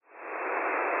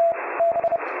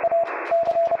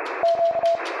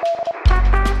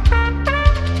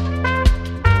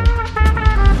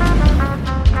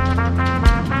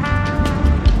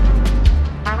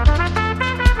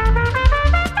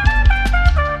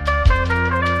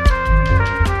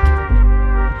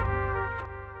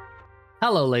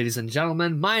Hello, ladies and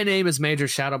gentlemen. My name is Major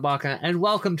Shadowbaka, and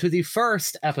welcome to the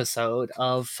first episode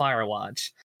of Firewatch.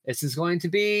 This is going to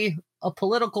be a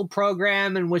political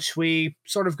program in which we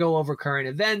sort of go over current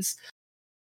events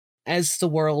as the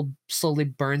world slowly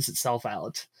burns itself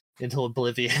out into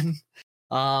oblivion.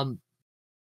 We'll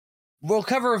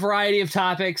cover a variety of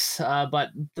topics,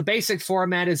 but the basic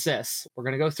format is this. We're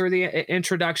going to go through the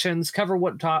introductions, cover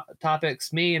what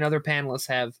topics me and other panelists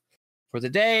have for the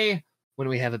day. When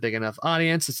we have a big enough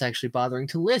audience that's actually bothering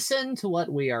to listen to what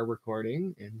we are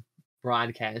recording and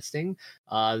broadcasting,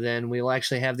 then we'll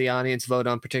actually have the audience vote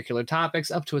on particular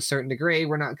topics up to a certain degree.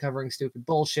 We're not covering stupid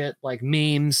bullshit like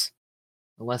memes,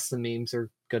 unless the memes are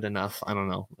good enough. I don't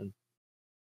know.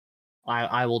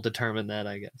 I will determine that,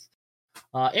 I guess.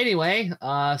 Anyway,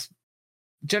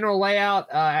 general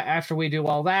layout after we do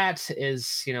all that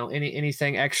is,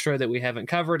 anything extra that we haven't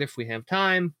covered. If we have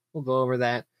time, we'll go over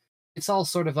that. It's all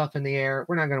sort of up in the air.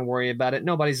 We're not going to worry about it.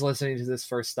 Nobody's listening to this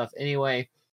first stuff anyway.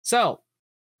 So,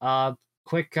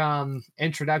 quick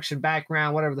introduction,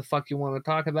 background, whatever the fuck you want to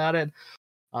talk about it.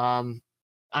 I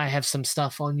have some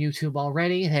stuff on YouTube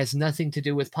already. It has nothing to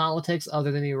do with politics other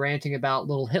than me ranting about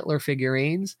little Hitler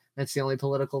figurines. That's the only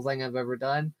political thing I've ever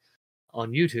done,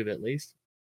 on YouTube at least.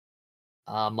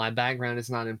 My background is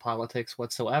not in politics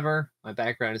whatsoever. My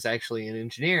background is actually in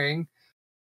engineering.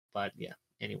 But yeah,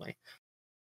 anyway.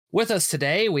 With us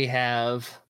today, we have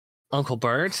Uncle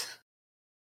Bert.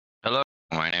 Hello,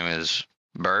 my name is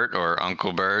Bert, or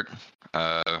Uncle Bert.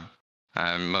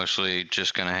 I'm mostly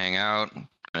just going to hang out, going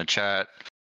to chat,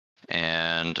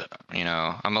 and,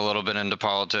 I'm a little bit into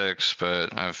politics, but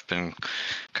I've been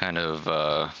kind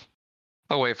of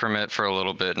away from it for a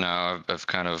little bit now. I've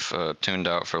kind of tuned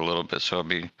out for a little bit, so I'll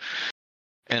be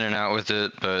in and out with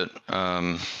it, but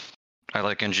I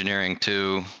like engineering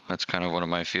too. That's kind of one of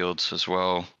my fields as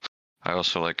well. I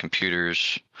also like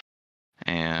computers,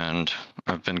 and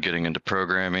I've been getting into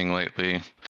programming lately.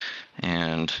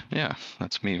 And yeah,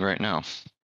 that's me right now.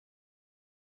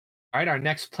 All right, our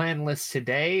next panelist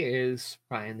today is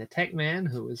Ryan the Tech Man,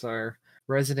 who is our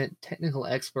resident technical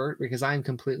expert, because I'm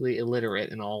completely illiterate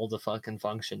in all the fucking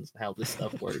functions of how this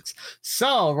stuff works.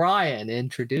 So, Ryan,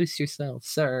 introduce yourself,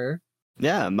 sir.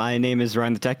 Yeah, my name is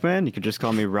Ryan the Tech Man. You can just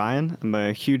call me Ryan. I'm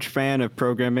a huge fan of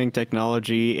programming,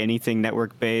 technology, anything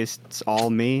network-based. It's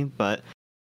all me, but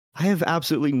I have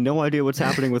absolutely no idea what's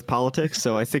happening with politics,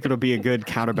 so I think it'll be a good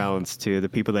counterbalance to the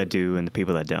people that do and the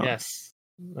people that don't. Yes,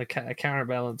 a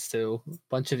counterbalance to a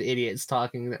bunch of idiots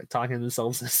talking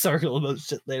themselves in a circle about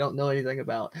shit they don't know anything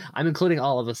about. I'm including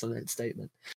all of us in that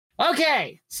statement.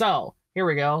 Okay, so here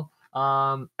we go.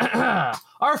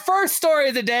 Our first story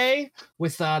of the day,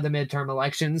 with the midterm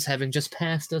elections having just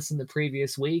passed us in the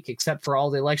previous week, except for all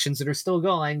the elections that are still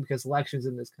going, because elections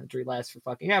in this country last for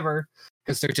fucking ever,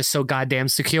 because they're just so goddamn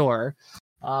secure.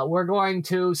 We're going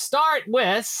to start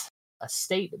with a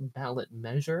state ballot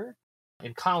measure.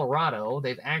 In Colorado,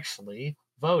 they've actually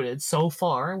voted so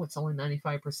far, it's only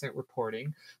 95%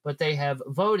 reporting, but they have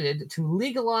voted to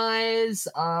legalize,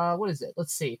 what is it?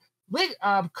 Let's see.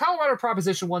 Colorado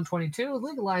Proposition 122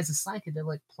 legalizes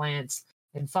psychedelic plants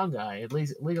and fungi. It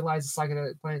legalizes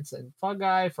psychedelic plants and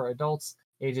fungi for adults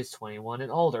ages 21 and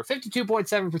older.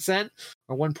 52.7%,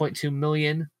 or 1.2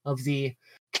 million of the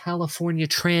California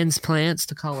transplants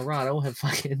to Colorado have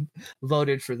fucking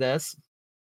voted for this.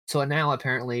 So now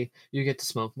apparently you get to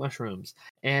smoke mushrooms.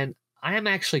 And I am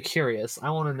actually curious. I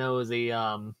want to know the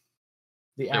actual.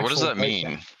 What does that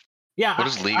mean? Yeah. What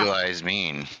does legalize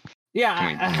mean?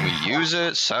 Yeah. Can we use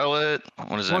it, sell it?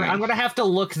 What does that mean? I'm going to have to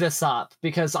look this up,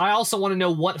 because I also want to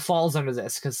know what falls under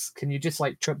this, because can you just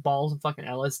trip balls and fucking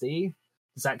LSD?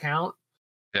 Does that count?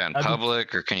 Yeah, in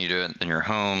public, or can you do it in your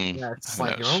home? Yeah, it's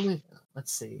you're only...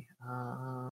 Let's see.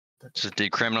 It's a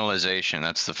decriminalization.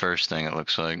 That's the first thing it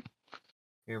looks like.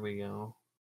 Here we go.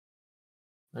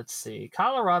 Let's see.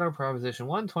 Colorado Proposition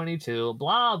 122,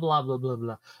 blah, blah, blah, blah,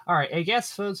 blah. All right, I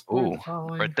guess folks... Ooh,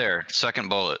 right there. Second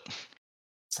bullet.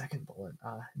 Second bullet.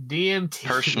 DMT.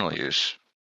 Personal use.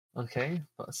 Okay,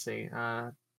 let's see.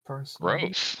 Personal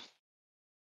Growth.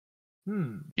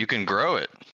 use. You can grow it.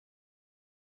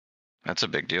 That's a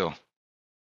big deal.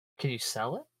 Can you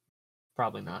sell it?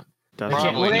 Probably not.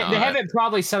 Probably not. They haven't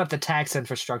probably set up the tax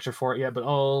infrastructure for it yet, but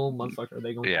motherfucker, are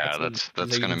they going to? Yeah, that's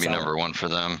going to be number one for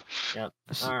them. Yep.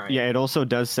 All right. Yeah, it also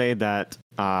does say that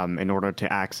in order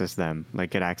to access them,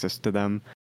 get access to them,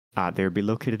 they would be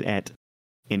located at,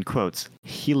 in quotes,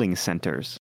 healing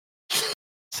centers.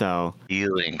 So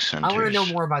healing centers. I want to know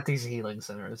more about these healing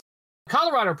centers.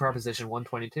 Colorado Proposition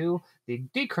 122, the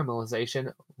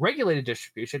decriminalization, regulated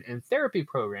distribution, and therapy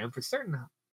program for certain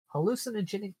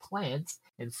hallucinogenic plants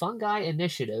and fungi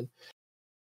initiative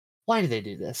why do they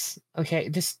do this? Okay,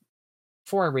 just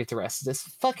before I read the rest of this,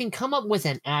 fucking come up with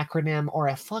an acronym or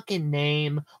a fucking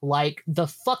name like the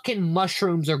fucking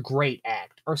Mushrooms Are Great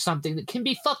Act or something that can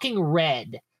be fucking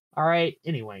read. All right.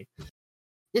 Anyway,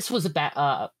 this was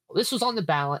this was on the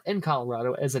ballot in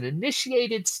Colorado as an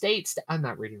initiated state. I'm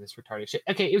not reading this retarded shit.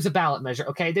 Okay, it was a ballot measure.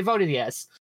 Okay, they voted yes.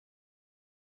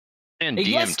 And A DMT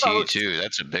yes vote, too.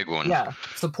 That's a big one. yeah,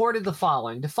 supported the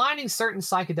following: defining certain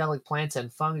psychedelic plants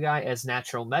and fungi as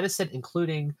natural medicine,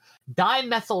 including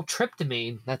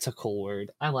dimethyltryptamine. That's a cool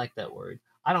word. I like that word.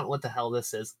 I don't know what the hell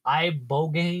this is.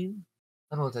 Ibogaine.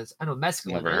 I don't know what this is. I know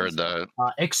mescaline. Never heard that.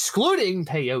 Excluding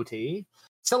peyote,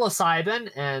 psilocybin,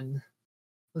 and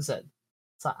what's that?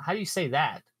 How do you say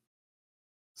that?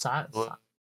 Psilocin?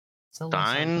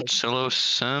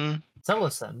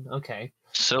 Psilocin. Okay.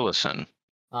 Psilocin.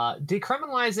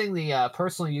 Decriminalizing the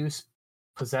personal use,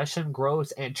 possession,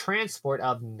 growth, and transport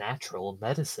of natural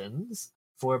medicines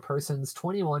for persons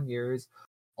 21 years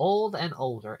old and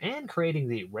older, and creating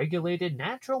the Regulated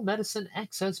Natural Medicine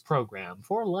Access Program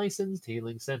for licensed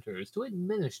healing centers to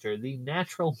administer the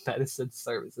natural medicine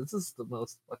service. This is the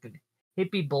most fucking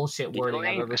hippie bullshit wording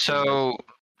I've ever seen. So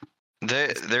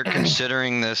they're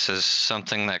considering this as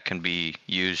something that can be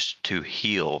used to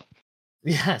heal.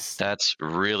 Yes. That's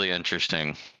really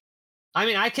interesting. I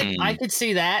mean, I could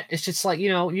see that. It's just like,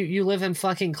 you live in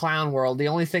fucking clown world. The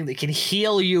only thing that can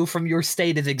heal you from your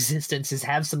state of existence is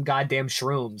have some goddamn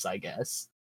shrooms, I guess.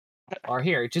 Or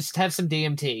here, just have some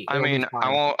DMT. I mean,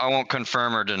 I won't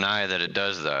confirm or deny that it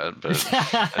does that, but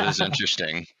it is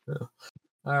interesting.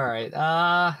 All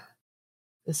right.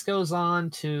 This goes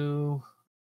on to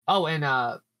and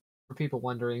for people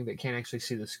wondering that can't actually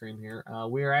see the screen here,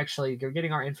 we're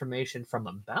getting our information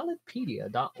from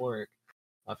ballotpedia.org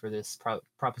for this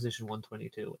Proposition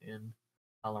 122 in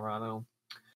Colorado.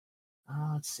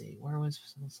 Let's see, where was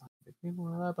yeah,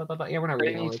 we're not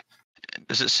reading it.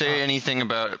 Does it say anything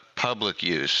about public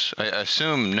use? I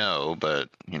assume no, but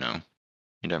you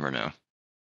never know.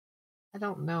 I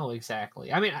don't know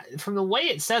exactly. I mean, from the way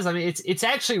it says, I mean, it's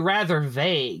actually rather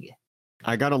vague.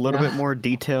 I got a little bit more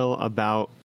detail about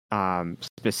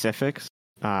specifics,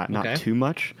 not too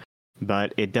much,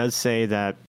 but it does say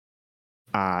that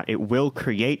it will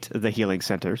create the healing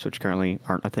centers, which currently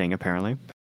aren't a thing apparently,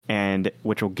 and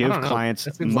which will give clients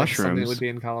mushrooms. Like something would be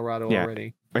in Colorado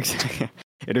already.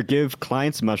 It'll give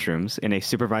clients mushrooms in a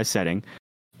supervised setting,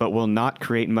 but will not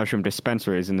create mushroom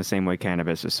dispensaries in the same way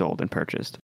cannabis is sold and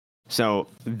purchased. So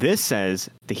this says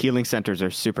the healing centers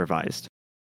are supervised.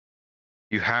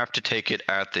 You have to take it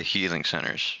at the healing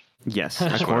centers. Yes,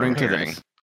 according to this.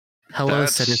 Hello,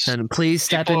 citizen. Please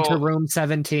step into room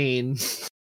 17.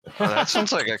 That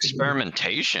sounds like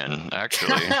experimentation,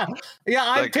 actually. Yeah,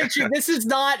 I'm picturing this is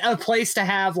not a place to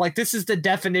have, this is the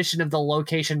definition of the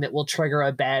location that will trigger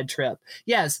a bad trip.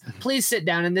 Yes, please sit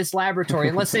down in this laboratory,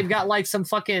 unless they've got some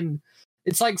fucking,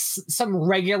 it's like some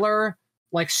regular,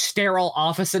 sterile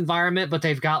office environment, but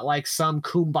they've got some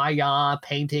kumbaya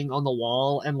painting on the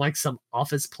wall and some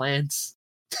office plants.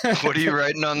 What are you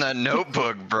writing on that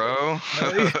notebook, bro?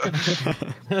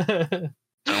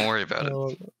 Don't worry about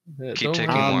it. Keep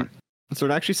taking more. So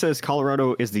it actually says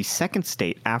Colorado is the second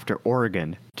state after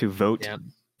Oregon to vote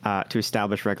to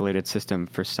establish regulated system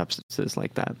for substances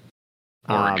like that.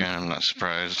 Oregon, I'm not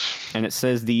surprised. And it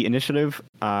says the initiative,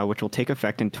 which will take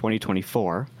effect in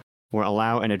 2024, will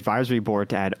allow an advisory board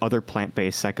to add other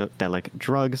plant-based psychedelic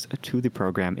drugs to the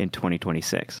program in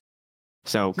 2026.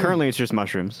 So currently it's just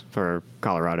mushrooms for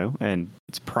Colorado, and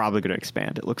it's probably going to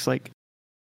expand, it looks like.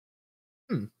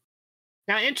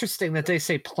 Now, interesting that they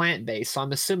say plant-based, so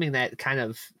I'm assuming that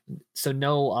so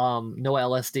no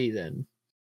LSD then.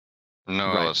 No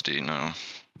LSD, no.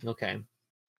 Okay.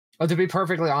 Well, to be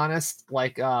perfectly honest,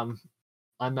 I'm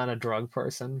not a drug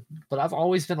person, but I've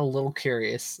always been a little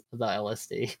curious about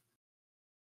LSD.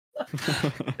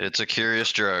 It's a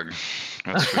curious drug,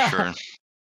 that's for sure.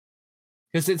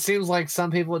 Because it seems like some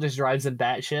people it just drives them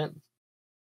batshit.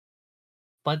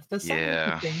 But that's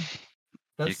interesting.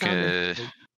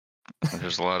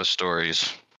 There's a lot of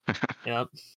stories. Yep.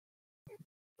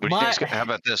 How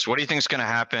about this? What do you think is going to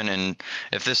happen? And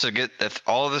if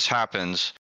all of this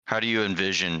happens, how do you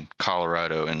envision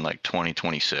Colorado in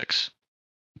 2026?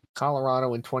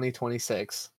 Colorado in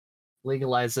 2026.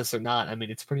 Legalize this or not, I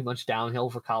mean, it's pretty much downhill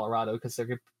for Colorado because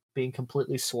they're being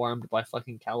completely swarmed by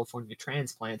fucking California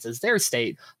transplants as their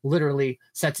state literally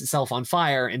sets itself on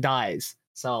fire and dies.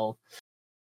 So,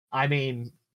 I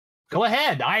mean, go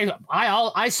ahead.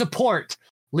 I support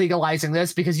legalizing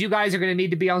this because you guys are going to need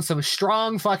to be on some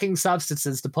strong fucking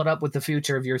substances to put up with the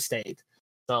future of your state.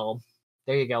 So,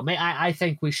 There you go. I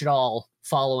think we should all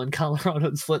follow in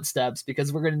Colorado's footsteps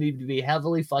because we're going to need to be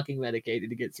heavily fucking medicated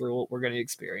to get through what we're going to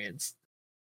experience.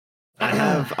 I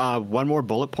have one more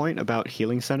bullet point about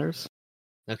healing centers.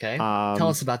 Okay. Tell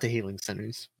us about the healing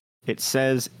centers. It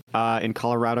says in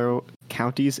Colorado,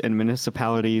 counties and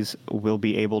municipalities will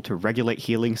be able to regulate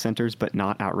healing centers, but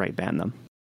not outright ban them.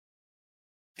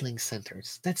 Healing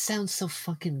centers. That sounds so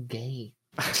fucking gay.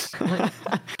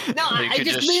 No, I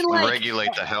just mean like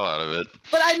regulate the hell out of it.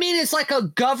 But I mean, it's like a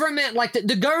government, like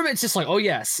the government's just like, oh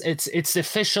yes, it's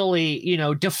officially,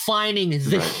 defining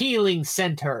the healing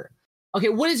center. Okay,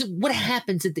 what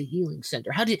happens at the healing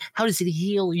center? How does it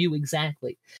heal you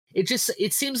exactly?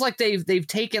 It seems like they've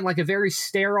taken like a very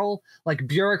sterile, like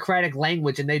bureaucratic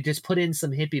language and they just put in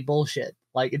some hippie bullshit.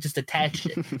 Like it just attached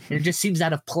it. And it just seems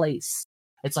out of place.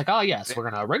 It's like, oh yes, we're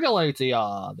gonna regulate the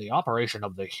operation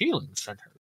of the healing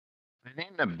center. I need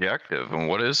an objective, and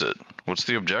what is it? What's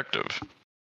the objective?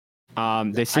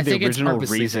 They said the original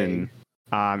reason.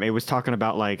 It was talking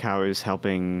about like how it was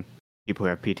helping people who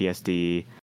have PTSD,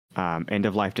 end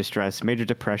of life distress, major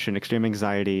depression, extreme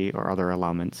anxiety, or other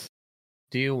ailments.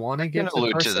 Do you want to get the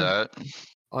allude person to that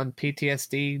on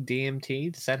PTSD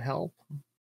DMT? Does that help?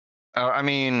 I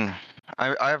mean,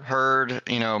 I've heard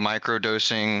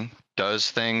microdosing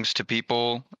does things to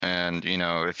people, and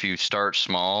if you start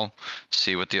small,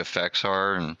 see what the effects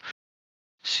are and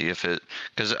see if it,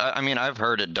 because I mean I've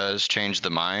heard it does change the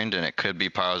mind, and it could be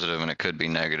positive and it could be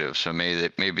negative, so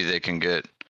maybe they can get,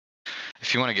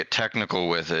 if you want to get technical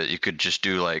with it, you could just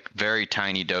do like very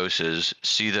tiny doses,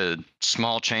 see the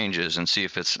small changes and see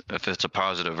if it's a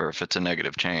positive or if it's a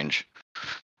negative change.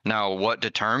 Now what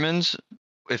determines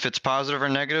if it's positive or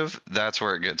negative, that's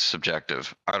where it gets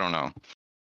subjective. I don't know.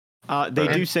 They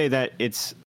do say that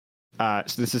it's, so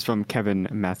this is from Kevin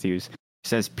Matthews,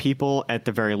 says people at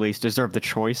the very least deserve the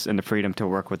choice and the freedom to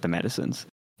work with the medicines.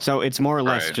 So it's more or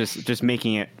less just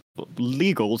making it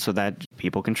legal so that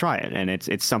people can try it. And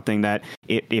it's something that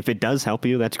if it does help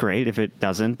you, that's great. If it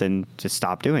doesn't, then just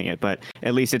stop doing it. But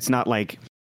at least it's not like,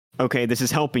 okay, this is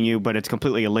helping you, but it's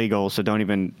completely illegal, so don't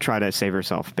even try to save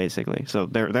yourself, basically. So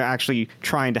they're actually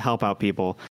trying to help out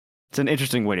people. It's an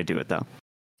interesting way to do it, though.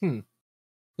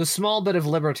 The small bit of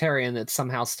libertarian that's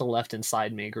somehow still left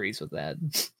inside me agrees with that.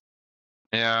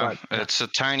 Yeah, it's a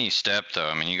tiny step, though.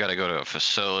 I mean, you got to go to a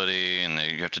facility, and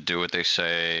you have to do what they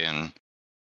say, and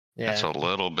that's a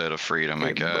little bit of freedom,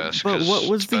 I guess. But what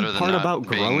was the part about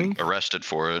growing? Arrested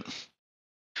for it.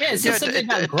 Yeah, it's just something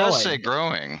about growing. It does say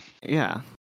growing. Yeah.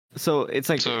 So it's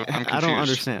like, So I don't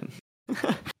understand.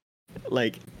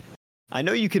 Like, I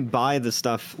know you can buy the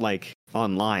stuff like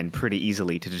online pretty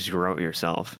easily to just grow it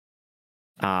yourself.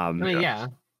 I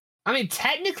mean,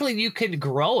 technically you could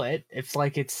grow it if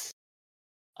like it's,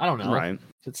 I don't know. Right.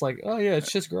 It's like, oh yeah,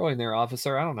 it's just growing there,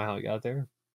 officer. I don't know how it got there.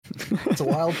 It's a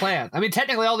wild plant. I mean,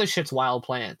 technically all this shit's wild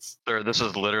plants. Sir, this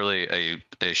is literally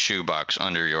a shoebox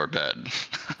under your bed.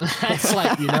 It's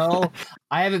like,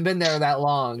 I haven't been there that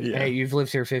long. Yeah. Hey, you've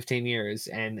lived here 15 years,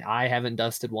 and I haven't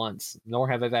dusted once, nor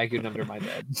have I vacuumed under my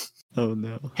bed. Oh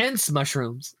no. Hence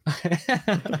mushrooms.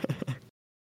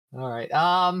 All right.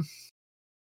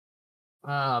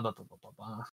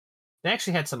 They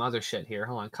actually had some other shit here.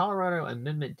 Hold on. Colorado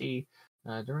Amendment D.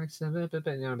 Directs.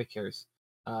 Nobody cares.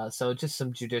 So just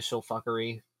some judicial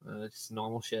fuckery. Just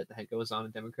normal shit that goes on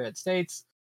in Democrat states.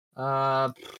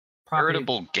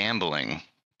 Charitable gambling.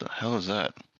 The hell is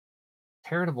that?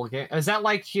 Charitable game. Is that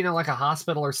like, like a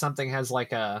hospital or something has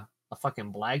like a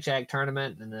fucking blackjack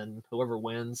tournament, and then whoever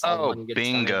wins. Oh,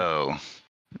 bingo.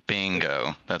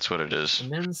 Bingo. That's what it is.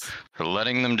 We're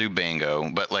letting them do bingo,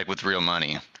 but like with real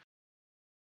money.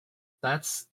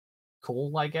 That's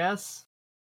cool, I guess.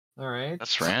 All right.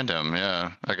 That's random,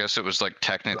 yeah. I guess it was like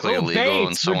technically illegal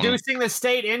and someone reducing the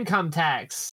state income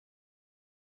tax.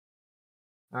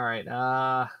 All right.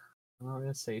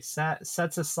 Let's see.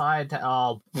 Sets aside to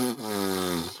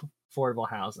affordable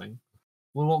housing.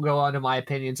 We won't go on to my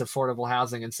opinions of affordable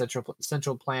housing and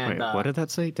central plan. Wait, what did that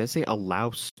say? Did it say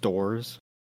allow stores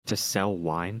to sell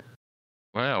wine?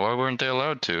 Well, why weren't they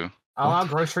allowed to? Allow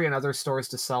grocery and other stores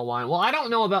to sell wine. Well, I don't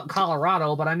know about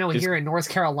Colorado, but I know here in North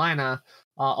Carolina,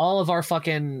 all of our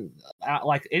fucking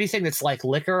like anything that's like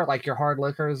liquor, like your hard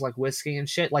liquors, like whiskey and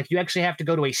shit, like you actually have to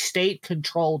go to a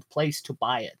state-controlled place to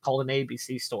buy it, called an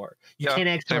ABC store. You can't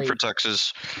actually. Same for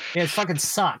Texas. Yeah, it fucking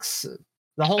sucks.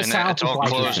 The whole South it's all is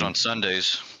closed like on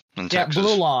Sundays in Texas.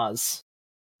 Blue laws,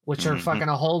 which are fucking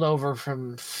a holdover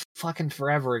from fucking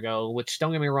forever ago. Which,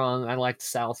 don't get me wrong, I like the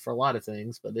South for a lot of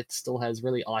things, but it still has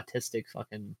really autistic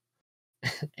fucking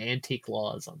antique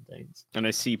laws on things. And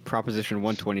I see Proposition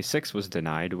 126 was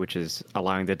denied, which is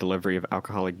allowing the delivery of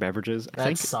alcoholic beverages.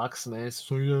 That sucks, man.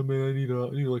 So yeah, man, I need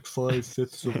like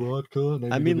 5/5 of vodka.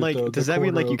 And I mean, like, does that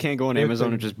mean like you can't go on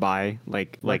Amazon and just buy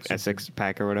like a Mexican.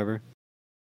 6-pack or whatever?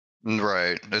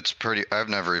 Right. It's pretty. I've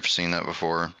never even seen that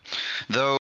before,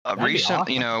 though. Recent,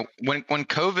 awesome. when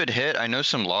COVID hit, I know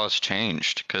some laws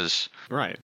changed because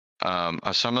Right.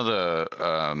 some of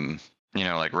the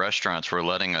like restaurants were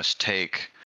letting us take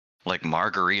like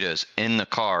margaritas in the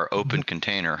car, open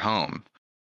container home.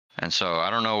 And so I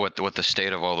don't know what the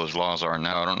state of all those laws are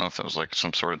now. I don't know if that was like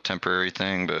some sort of temporary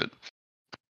thing, but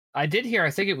I did hear,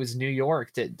 I think it was New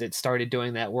York that started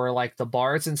doing that, where like the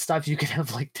bars and stuff, you could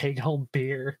have like take home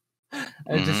beer.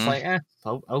 And just like,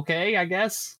 okay, I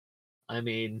guess. I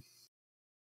mean,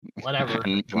 whatever.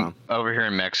 And over here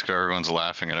in Mexico, everyone's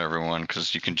laughing at everyone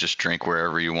because you can just drink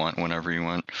wherever you want, whenever you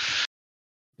want.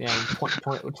 Yeah,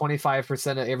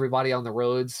 25% of everybody on the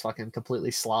roads fucking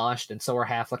completely sloshed, and so are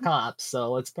half the cops,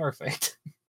 so it's perfect.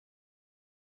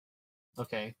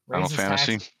 Okay. Final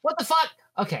Fantasy. What the fuck?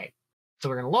 Okay. So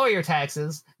we're going to lower your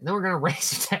taxes, and then we're going to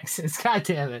raise your taxes. God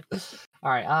damn it. All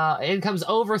right. Income's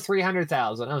over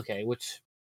 300,000. Okay, which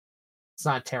it's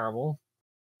not terrible.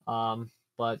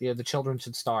 But yeah, the children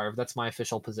should starve. That's my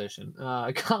official position.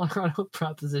 Colorado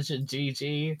Proposition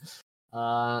GG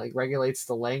regulates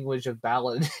the language of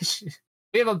ballot initiative.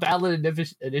 We have a ballot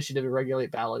initiative to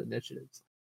regulate ballot initiatives.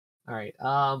 All right.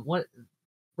 What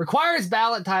requires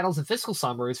ballot titles and fiscal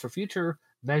summaries for future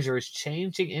measures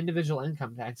changing individual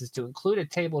income taxes to include a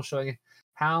table showing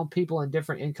how people in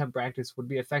different income brackets would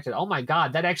be affected. Oh my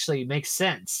God, that actually makes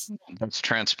sense. That's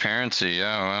transparency.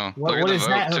 Yeah, well, what is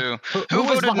that? Too. Who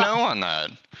voted no on that?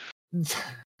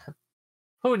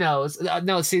 Who knows?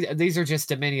 No, see, these are just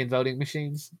Dominion voting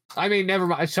machines. I mean, never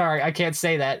mind. Sorry, I can't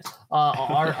say that.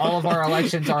 All of our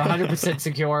elections are 100%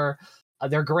 secure.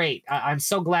 They're great. I'm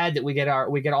so glad that we get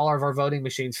all of our voting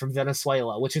machines from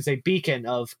Venezuela, which is a beacon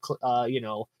of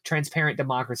transparent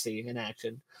democracy in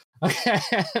action. Okay.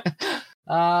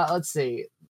 Let's see.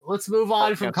 Let's move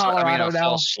on from Colorado now.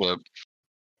 False slip.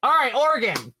 All right,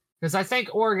 Oregon, because I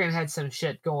think Oregon had some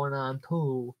shit going on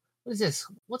too. What is this?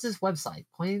 What's this website?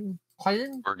 Oregon?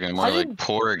 Oregon, more like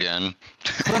poor again.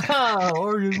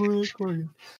 Oregon, more like Oregon.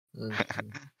 Okay.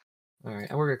 All right,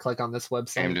 and we're gonna click on this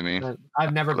website. Came to me.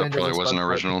 I've never been to this. Probably wasn't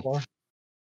original. Before.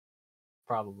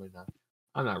 Probably not.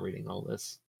 I'm not reading all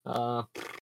this. All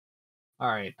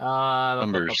right.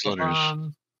 Numbers,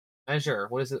 letters. Measure.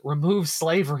 What is it? Remove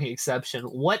slavery exception.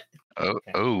 What?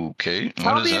 Okay.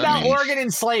 Tell me about Oregon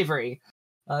and slavery.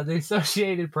 The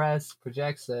Associated Press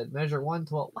projects that Measure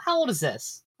 112. How old is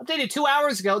this? Updated 2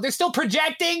 hours ago. They're still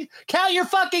projecting? Count your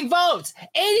fucking votes.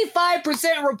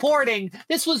 85% reporting.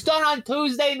 This was done on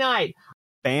Tuesday night.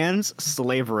 Bans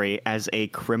slavery as a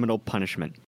criminal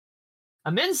punishment.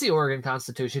 Amends the Oregon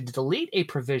Constitution to delete a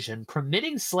provision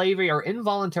permitting slavery or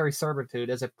involuntary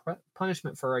servitude as a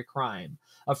punishment for a crime.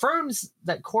 Affirms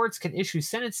that courts can issue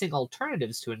sentencing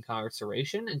alternatives to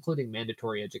incarceration, including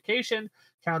mandatory education,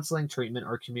 counseling, treatment,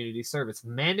 or community service.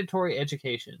 Mandatory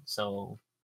education. So,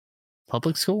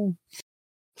 public school?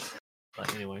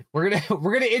 But anyway, we're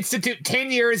gonna institute 10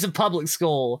 years of public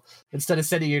school instead of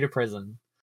sending you to prison.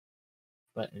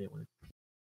 But anyway.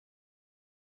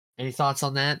 Any thoughts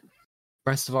on that?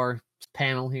 Rest of our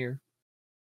panel here.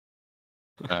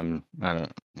 I don't know.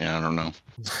 I don't know.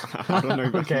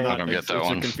 Okay. I don't get that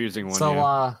one. It's a confusing one.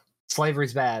 So,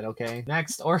 slavery's bad. Okay.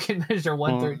 Next, Oregon Measure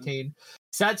 113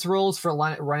 sets rules for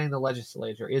running the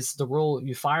legislature. Is the rule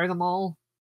you fire them all?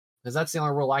 Because that's the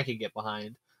only rule I could get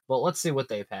behind. Well, let's see what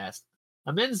they passed.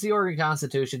 Amends the Oregon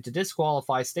Constitution to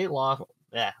disqualify state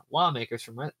lawmakers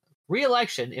from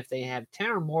re-election if they have 10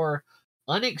 or more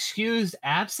unexcused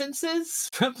absences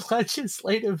from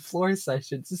legislative floor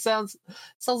sessions. It sounds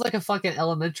like a fucking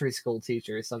elementary school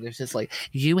teacher or something. It's just like,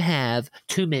 you have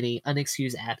too many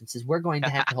unexcused absences. We're going to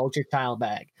have to hold your child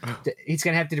back. He's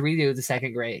going to have to redo the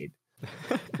second grade.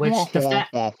 Which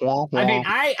I mean,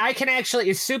 I can actually,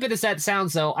 as stupid as that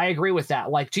sounds, though, I agree with that.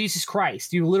 Like, Jesus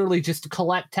Christ, you literally just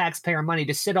collect taxpayer money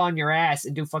to sit on your ass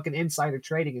and do fucking insider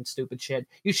trading and stupid shit.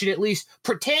 You should at least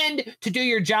pretend to do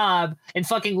your job and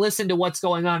fucking listen to what's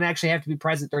going on and actually have to be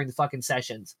present during the fucking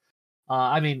sessions.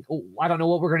 I mean, I don't know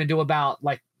what we're going to do about,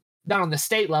 like, not on the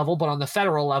state level, but on the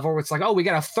federal level, where it's like, oh, we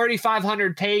got a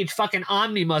 3,500 page fucking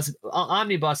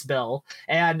omnibus bill,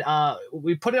 and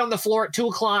we put it on the floor at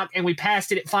 2:00, and we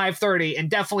passed it at 5:30, and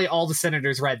definitely all the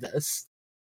senators read this.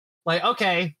 Like,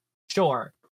 okay,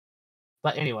 sure.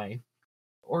 But anyway,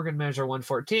 Oregon Measure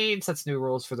 114 sets new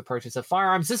rules for the purchase of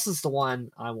firearms. This is the one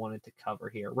I wanted to cover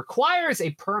here. Requires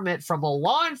a permit from a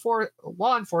law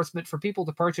enforcement for people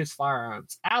to purchase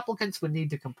firearms. Applicants would need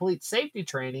to complete safety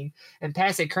training and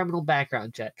pass a criminal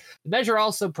background check. The measure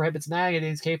also prohibits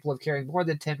magazines capable of carrying more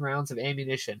than 10 rounds of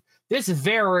ammunition. This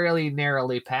very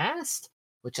narrowly passed,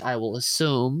 which I will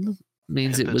assume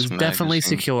means it was definitely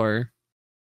secure.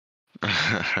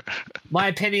 My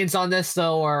opinions on this,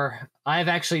 though, are I've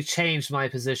actually changed my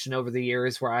position over the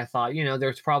years where I thought,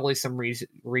 there's probably some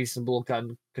reasonable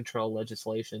gun control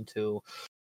legislation to.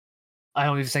 I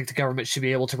don't even think the government should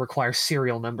be able to require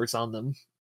serial numbers on them.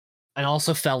 And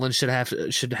also felons should have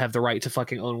the right to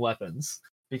fucking own weapons.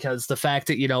 Because the fact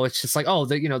that, it's just like,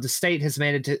 the state has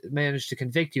managed to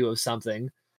convict you of something.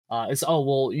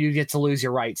 You get to lose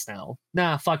your rights now.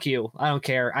 Nah, fuck you. I don't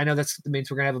care. I know that means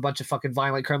we're going to have a bunch of fucking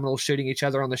violent criminals shooting each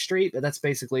other on the street, but that's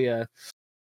basically a,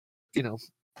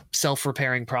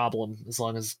 self-repairing problem as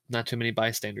long as not too many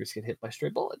bystanders get hit by stray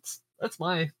bullets. That's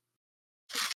my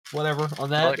whatever on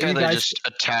that. I like how they just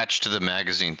attached to the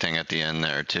magazine thing at the end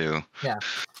there, too. Yeah.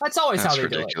 That's always how they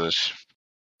ridiculous. Do it.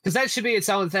 Because that should be its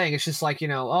own thing. It's just like,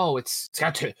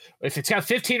 if it's got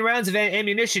 15 rounds of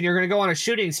ammunition, you're going to go on a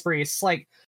shooting spree. It's like,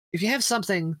 if you have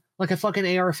something like a fucking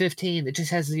AR-15 that just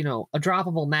has, a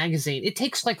droppable magazine, it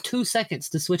takes like 2 seconds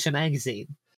to switch a magazine.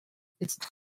 It's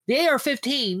the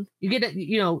AR-15, you get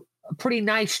a pretty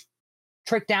nice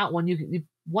tricked out one. You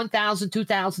 $1,000,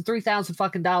 $2,000, $3,000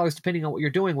 fucking dollars, depending on what you're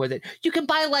doing with it. You can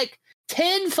buy like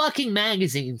 10 fucking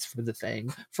magazines for the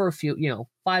thing for a few,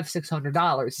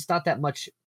 $500-$600. It's not that much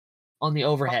on the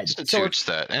overhead. What constitutes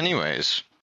that anyways?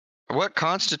 What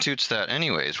constitutes that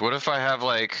anyways? What if I have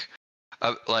like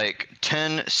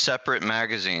 10 separate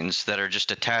magazines that are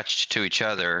just attached to each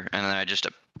other, and then I just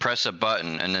press a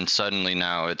button, and then suddenly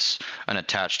now it's an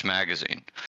attached magazine?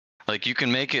 Like, you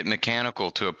can make it mechanical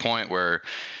to a point where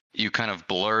you kind of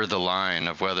blur the line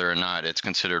of whether or not it's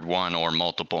considered one or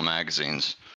multiple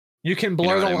magazines. You can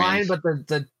blur the line, but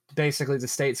the basically the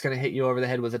state's going to hit you over the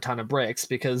head with a ton of bricks,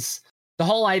 because the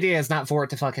whole idea is not for it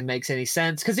to fucking make any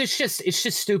sense, because it's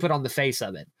just stupid on the face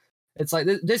of it. It's like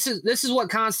this is what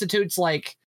constitutes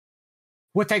like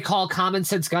what they call common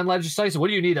sense gun legislation. What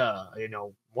do you need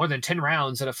more than 10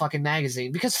 rounds in a fucking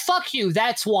magazine? Because fuck you,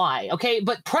 that's why. Okay,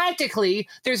 but practically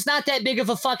there's not that big of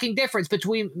a fucking difference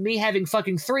between me having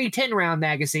fucking 3 10-round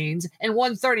magazines and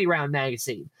 1 30-round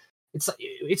magazine.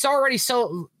 It's already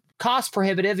so cost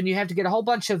prohibitive, and you have to get a whole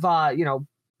bunch of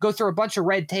go through a bunch of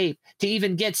red tape to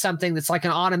even get something that's like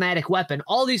an automatic weapon.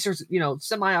 All these are,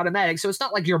 semi-automatic. So it's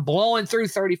not like you're blowing through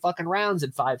 30 fucking rounds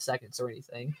in 5 seconds or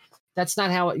anything. That's not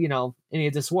how, any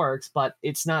of this works, but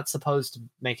it's not supposed to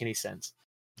make any sense.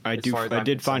 I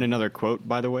did find another quote,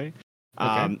 by the way.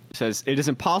 Okay. It says, "It is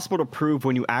impossible to prove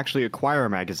when you actually acquire a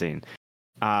magazine.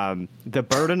 The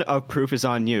burden of proof is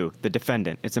on you, the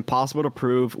defendant. It's impossible to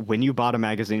prove when you bought a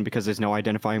magazine because there's no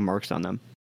identifying marks on them."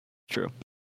 True.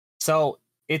 So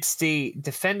it's the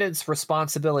defendant's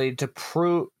responsibility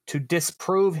to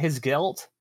disprove his guilt.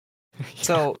 Yeah.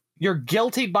 So you're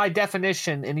guilty by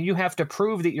definition, and you have to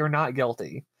prove that you're not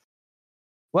guilty.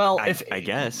 Well, I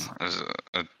guess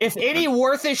if any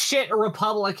worth his shit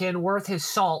Republican worth his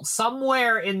salt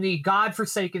somewhere in the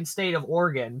godforsaken state of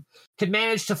Oregon could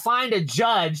manage to find a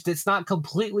judge that's not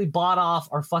completely bought off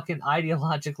or fucking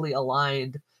ideologically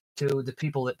aligned to the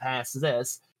people that pass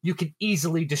this, you can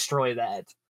easily destroy that.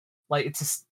 Like, it's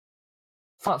just,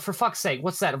 for fuck's sake,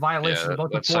 what's that? A violation of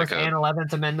both the 4th and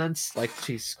 11th Amendments? Like,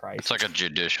 Jesus Christ. It's like a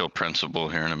judicial principle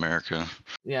here in America.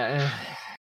 Yeah.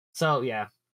 So, yeah.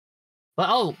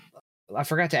 But, I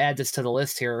forgot to add this to the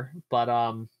list here, but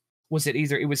was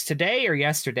it was today or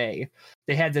yesterday?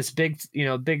 They had this big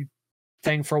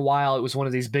thing for a while. It was one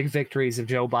of these big victories of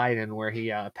Joe Biden where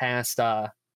he passed,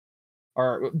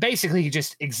 or basically he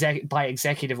just by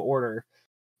executive order,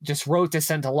 just wrote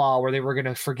this into law where they were going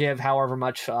to forgive however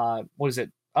much, up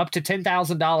to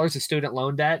 $10,000 of student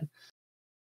loan debt.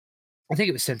 I think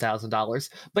it was $10,000,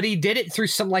 but he did it through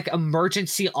some like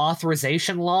emergency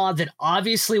authorization law that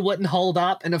obviously wouldn't hold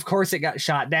up. And of course it got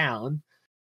shot down.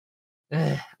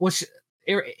 Which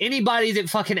anybody that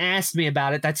fucking asked me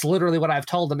about it, that's literally what I've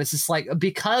told them. It's just like,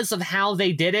 because of how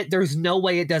they did it, there's no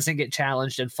way it doesn't get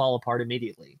challenged and fall apart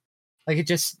immediately. Like,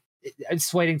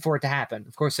 it's waiting for it to happen.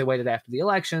 Of course, they waited after the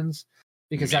elections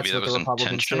because Maybe that's what the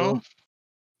Republicans do.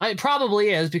 It probably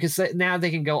is, because now they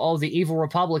can go, the evil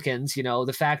Republicans,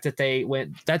 the fact that they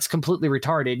went, that's completely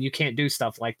retarded. You can't do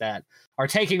stuff like that. Are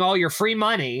taking all your free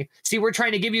money. See, we're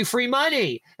trying to give you free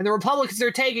money. And the Republicans are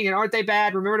taking it. Aren't they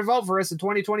bad? Remember to vote for us in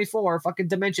 2024. Fucking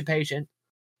dementia patient.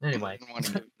 Anyway.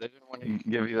 They didn't want to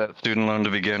give you that student loan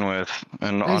to begin with,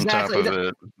 and Exactly. on top of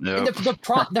it, yep.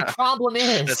 The problem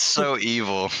is That's so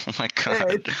evil. Oh my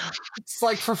god. it's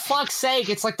like, for fuck's sake,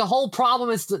 it's like the whole problem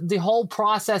is the whole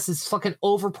process is fucking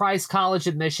overpriced college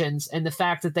admissions, and the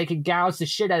fact that they can gouge the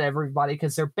shit out of everybody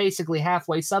because they're basically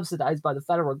halfway subsidized by the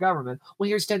federal government. Well,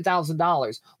 here's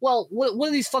 $10,000. Well, what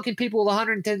are these fucking people with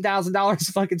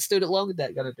 $110,000 fucking student loan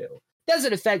debt gonna do?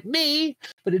 Doesn't affect me,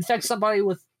 but it affects somebody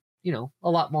with, a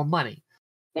lot more money.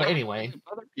 But anyway,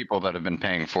 Other people that have been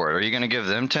paying for it, are you going to give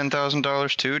them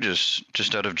 $10,000 too,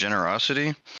 just out of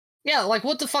generosity? yeah, like,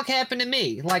 what the fuck happened to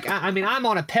me? Like, I mean, I'm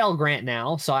on a Pell Grant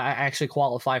now, so I actually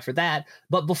qualify for that.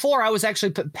 But before, I was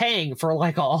actually paying for,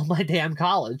 like, all my damn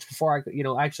college before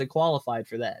I, actually qualified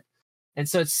for that. And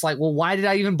so it's like, well, why did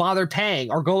I even bother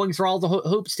paying or going through all the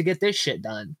hoops to get this shit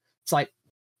done? It's like,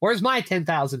 where's my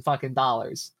 $10,000 fucking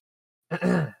dollars?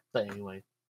 But anyway.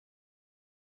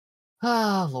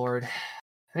 Oh, Lord.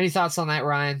 Any thoughts on that,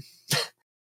 Ryan?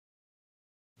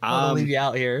 I'll leave you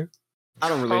out here. I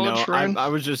don't really know. Friend? I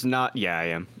was just not. Yeah, I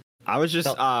am. I was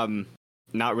just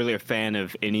not really a fan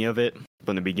of any of it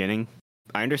from the beginning.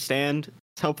 I understand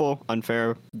it's helpful,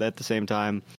 unfair at the same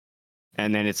time,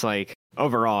 and then it's like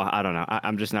overall, I don't know.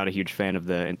 I'm just not a huge fan of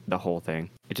the whole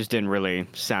thing. It just didn't really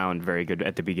sound very good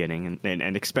at the beginning,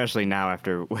 and especially now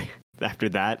after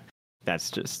that. That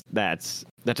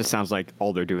just sounds like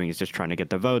all they're doing is just trying to get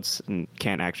the votes and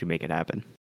can't actually make it happen.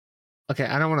 Okay,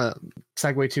 I don't want to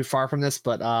segue too far from this,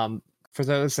 but for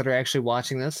those that are actually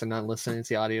watching this and not listening to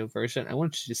the audio version, I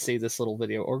want you to see this little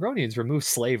video. Oregonians remove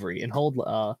slavery and hold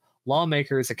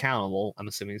lawmakers accountable. I'm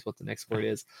assuming is what the next word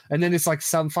is. And then it's like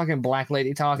some fucking black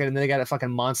lady talking, and then they got a fucking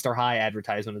Monster High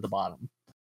advertisement at the bottom.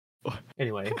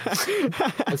 Anyway,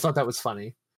 I thought that was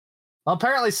funny. Well,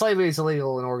 apparently slavery is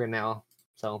illegal in Oregon now,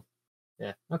 so...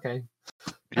 yeah, okay.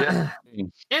 Yeah.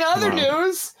 In other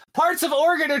news, parts of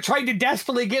Oregon are trying to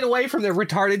desperately get away from their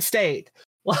retarded state.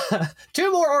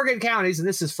 2 more Oregon counties, and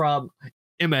this is from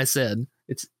MSN.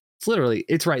 It's literally,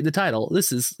 it's right in the title.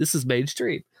 This is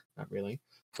mainstream. Not really.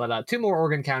 But 2 more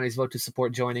Oregon counties vote to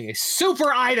support joining a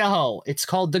super Idaho. It's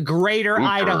called the Greater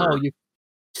Idaho. You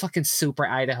fucking super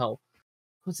Idaho.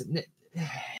 What's it?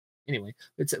 Anyway,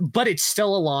 but it's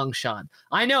still a long shot.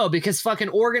 I know, because fucking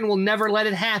Oregon will never let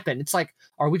it happen. It's like,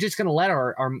 are we just going to let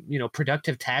our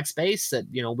productive tax base that,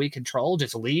 we control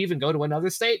just leave and go to another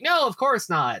state? No, of course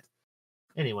not.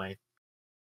 Anyway,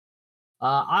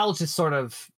 I'll just sort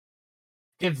of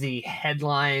give the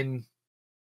headline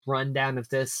rundown of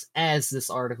this as this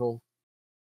article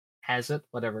has it,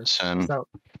 whatever. So,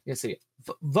 you see,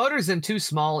 voters in 2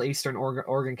 small eastern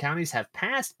Oregon counties have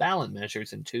passed ballot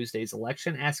measures in Tuesday's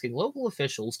election, asking local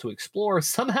officials to explore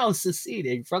somehow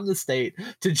seceding from the state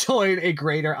to join a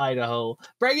greater Idaho,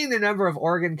 bringing the number of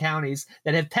Oregon counties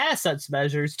that have passed such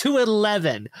measures to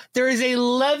 11. There is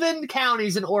 11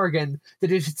 counties in Oregon that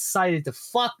have decided to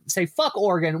fuck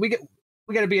Oregon. We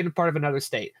got to be in a part of another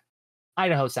state.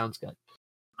 Idaho sounds good.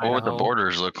 What would the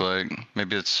borders look like?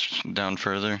 Maybe it's down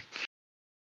further.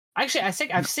 Actually, I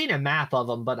think I've seen a map of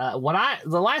them, but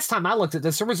the last time I looked at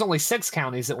this, there was only 6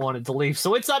 counties that wanted to leave,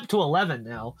 so it's up to 11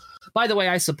 now. By the way,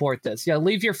 I support this. Yeah,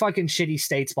 leave your fucking shitty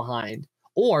states behind,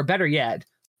 or better yet,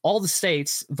 all the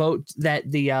states vote that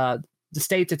the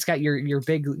state that's got your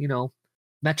big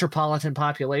metropolitan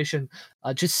population,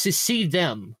 just secede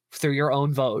them through your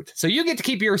own vote. So you get to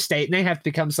keep your state, and they have to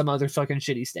become some other fucking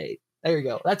shitty state. There you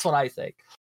go. That's what I think.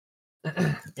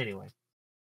 Anyway,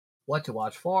 what to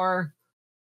watch for?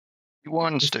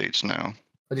 EP1 states now.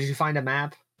 Oh, did you find a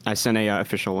map? I sent a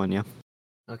official one, yeah.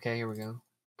 Okay, here we go.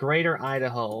 Greater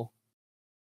Idaho.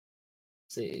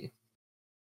 Let's see.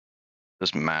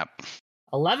 This map.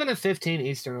 11 of 15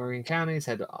 Eastern Oregon counties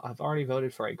have already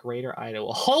voted for a Greater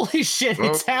Idaho. Holy shit,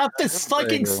 it's half this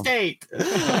fucking state.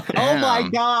 Oh my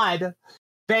god.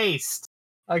 Based.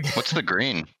 Okay. What's the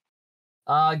green?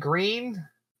 Green?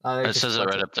 It says it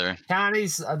right up there.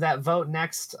 Counties that vote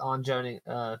next on joining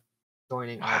Idaho.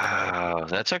 Wow,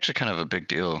 that's actually kind of a big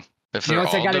deal. If You they're know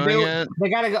what they all gotta doing do? it, They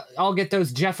gotta all get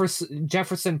those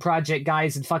Jefferson Project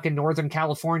guys in fucking Northern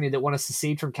California that want to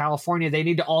secede from California. They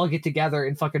need to all get together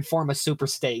and fucking form a super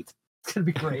state. It's gonna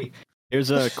be great.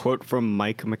 Here's a quote from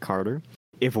Mike McCarter.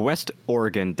 If West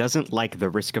Oregon doesn't like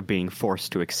the risk of being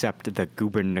forced to accept the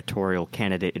gubernatorial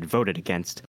candidate it voted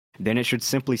against, then it should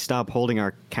simply stop holding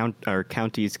our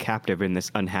counties captive in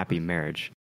this unhappy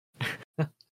marriage.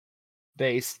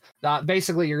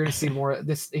 Basically, you're going to see more of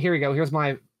this. Here we go. Here's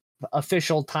my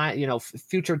official time,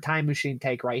 future time machine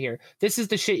take right here. This is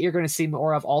the shit you're going to see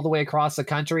more of all the way across the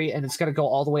country, and it's going to go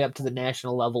all the way up to the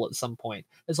national level at some point.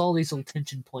 As all these little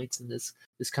tension points in this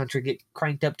country get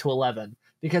cranked up to 11.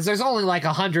 because there's only like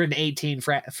 118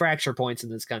 fracture points in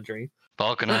this country.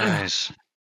 Balkanize.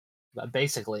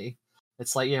 Basically,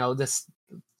 it's like, you know, this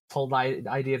whole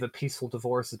idea of a peaceful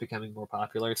divorce is becoming more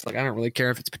popular. It's like, I don't really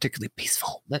care if it's particularly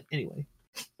peaceful, but anyway,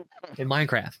 in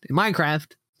Minecraft,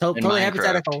 totally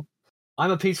hypothetical.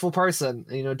 I'm a peaceful person.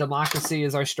 You know, democracy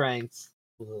is our strength.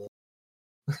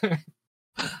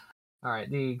 All right,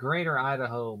 the Greater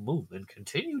Idaho Movement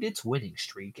continued its winning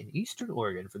streak in Eastern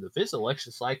Oregon for the 5th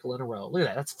election cycle in a row. Look at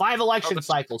that. That's 5 election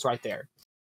cycles right there.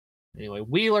 Anyway,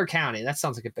 Wheeler County. That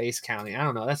sounds like a base county. I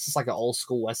don't know. That's just like an old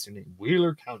school Western name.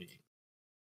 Wheeler County.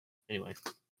 Anyway,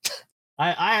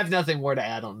 I have nothing more to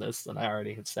add on this than I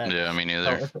already have said. Yeah, me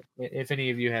neither. So if any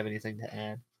of you have anything to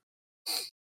add.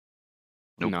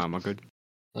 Nope. No, I'm all good.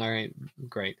 All right,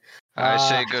 great. I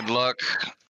say good luck,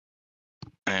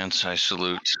 and I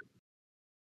salute.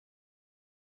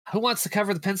 Who wants to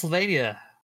cover the Pennsylvania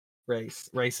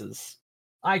races?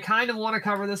 I kind of want to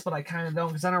cover this, but I kind of don't,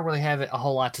 because I don't really have a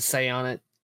whole lot to say on it.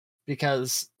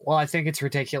 Because, well, I think it's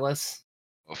ridiculous.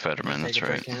 Well, Fetterman, that's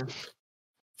right.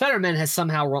 Fetterman has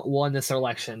somehow won this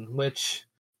election, which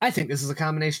I think this is a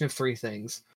combination of 3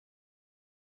 things.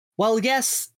 Well,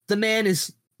 yes, the man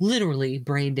is literally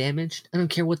brain damaged. I don't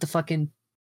care what the fucking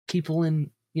people in,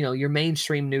 you know, your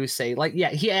mainstream news say. Like, yeah,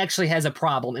 he actually has a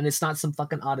problem, and it's not some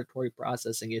fucking auditory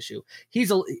processing issue.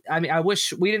 I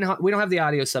wish we don't have the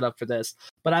audio set up for this,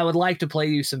 but I would like to play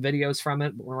you some videos from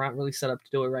it, but we're not really set up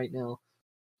to do it right now.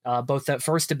 Both that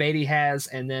first debate he has,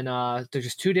 and then there's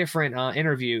just 2 different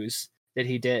interviews that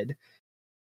he did.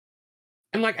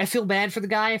 And like, I feel bad for the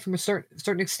guy from a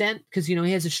certain extent, because, you know,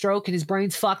 he has a stroke and his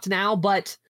brain's fucked now,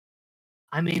 but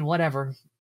I mean, whatever.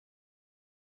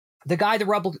 The guy the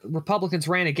Republicans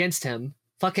ran against him,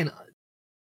 fucking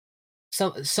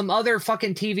some other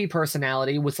fucking TV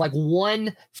personality with like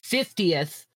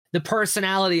 1/50th the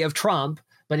personality of Trump,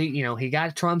 but he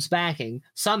got Trump's backing,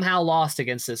 somehow lost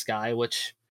against this guy,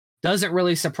 which doesn't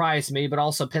really surprise me, but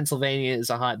also Pennsylvania is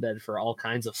a hotbed for all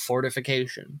kinds of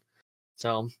fortification.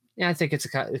 So, yeah, I think it's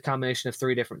a combination of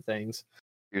 3 different things.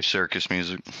 Your circus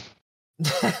music.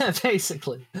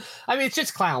 Basically. I mean, it's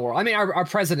just clown world. I mean, our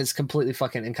president's completely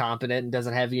fucking incompetent and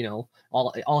doesn't have, you know,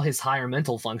 all his higher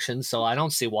mental functions, so I don't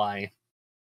see why,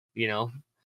 you know,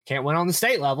 can't win on the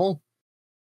state level.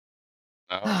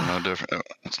 No different.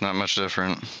 It's not much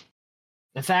different.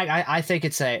 In fact, I think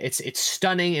it's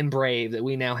stunning and brave that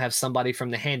we now have somebody from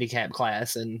the handicap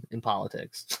class in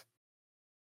politics.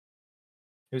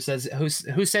 Who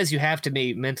says you have to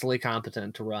be mentally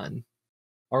competent to run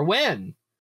or win?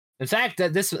 In fact,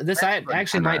 that this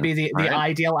actually might be the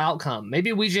ideal outcome.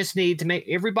 Maybe we just need to make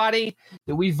everybody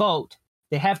that we vote,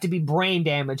 they have to be brain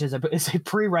damaged as a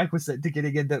prerequisite to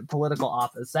getting into political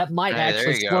office. That might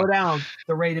actually slow down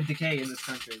the rate of decay in this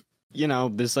country. You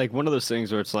know, there's like one of those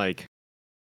things where it's like,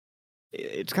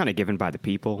 it's kind of given by the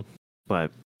people,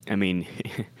 but I mean,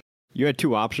 you had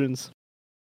 2 options.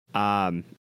 Retards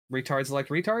like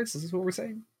retards? Is this what we're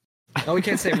saying? No, we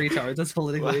can't say retards. That's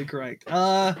politically incorrect.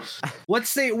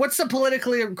 What's the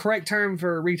politically correct term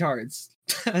for retards?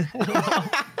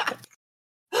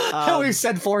 We've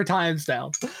said 4 times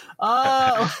now.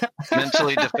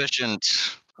 Mentally deficient.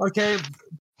 Okay.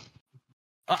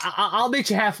 I'll meet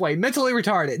you halfway. Mentally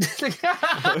retarded.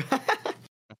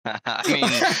 I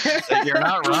mean, you're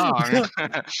not wrong.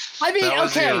 I mean,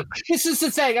 okay, this is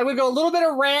the thing. I'm going to go a little bit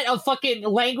of rant of fucking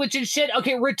language and shit.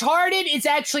 Okay, retarded is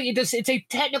actually, it's a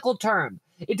technical term.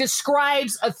 It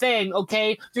describes a thing,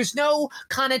 okay? There's no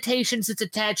connotations that's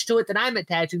attached to it that I'm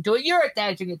attaching to it. You're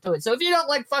attaching it to it. So if you don't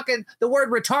like fucking the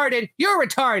word retarded, you're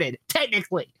retarded,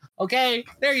 technically. Okay?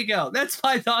 There you go. That's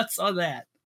my thoughts on that.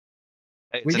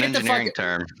 It's an engineering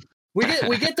term. We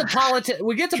get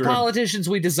the politicians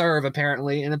we deserve,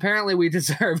 apparently, and apparently we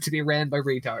deserve to be ran by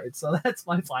retards. So that's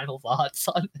my final thoughts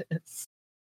on this.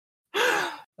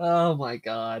 Oh my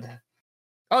god.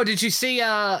 Oh, did you see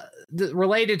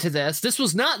related to this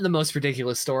was not the most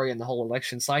ridiculous story in the whole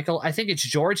election cycle. I think it's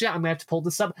Georgia. I'm gonna have to pull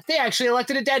this up. They actually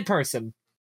elected a dead person.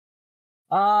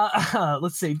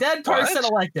 Let's see. Dead person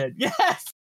elected.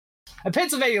 Yes. A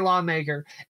Pennsylvania lawmaker,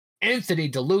 Anthony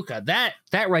DeLuca, that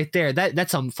right there,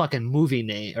 that's some fucking movie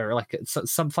name, or like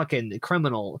some fucking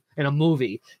criminal in a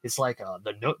movie. It's like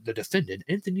the defendant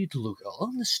Anthony DeLuca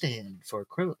on the stand for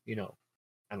criminal. You know,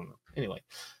 I don't know. Anyway,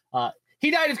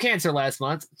 he died of cancer last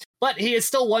month, but he is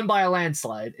still won by a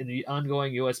landslide in the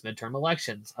ongoing U.S. midterm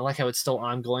elections. I like how it's still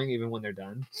ongoing even when they're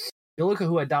done. DeLuca,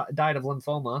 who had died of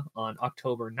lymphoma on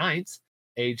October 9th,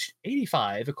 aged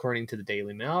 85, according to the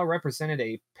Daily Mail, represented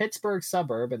a Pittsburgh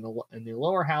suburb in the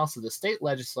lower house of the state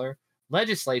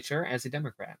legislature as a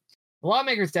Democrat. The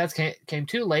lawmaker's death came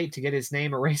too late to get his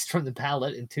name erased from the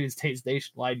ballot in Tuesday's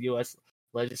nationwide U.S.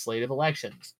 legislative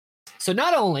elections. So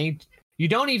not only you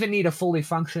don't even need a fully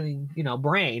functioning,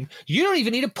 brain, you don't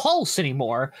even need a pulse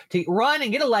anymore to run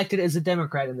and get elected as a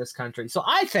Democrat in this country. So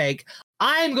I think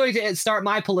I'm going to start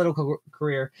my political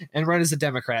career and run as a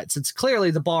Democrat, since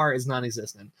clearly the bar is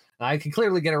non-existent. I can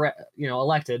clearly get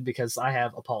elected because I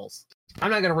have a pulse.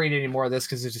 I'm not going to read any more of this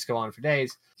because it just go on for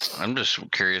days. I'm just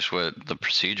curious what the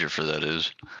procedure for that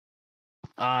is.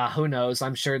 Who knows?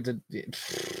 I'm sure that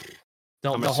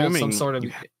they'll hold some sort of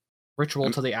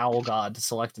ritual to the owl god to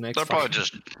select the next. They'll probably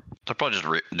just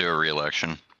do a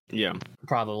re-election. Yeah,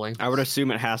 probably. I would assume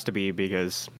it has to be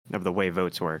because of the way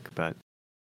votes work. But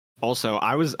also,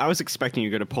 I was expecting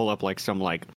you to pull up some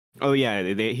oh yeah,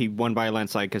 he won by a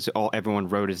landslide because everyone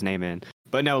wrote his name in.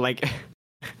 But no,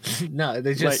 no,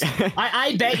 they just.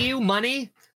 I bet you money.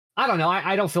 I don't know.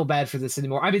 I don't feel bad for this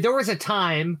anymore. I mean, there was a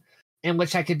time in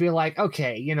which I could be like,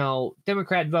 okay,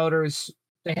 Democrat voters,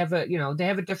 they have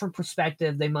a different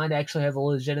perspective. They might actually have a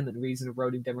legitimate reason of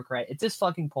voting Democrat. At this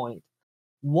fucking point,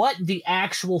 what the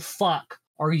actual fuck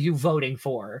are you voting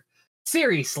for?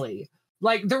 Seriously.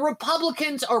 The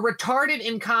Republicans are retarded,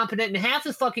 incompetent, and half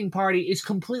the fucking party is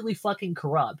completely fucking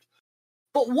corrupt.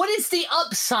 But what is the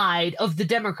upside of the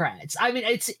Democrats? I mean,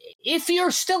 if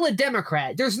you're still a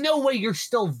Democrat, there's no way you're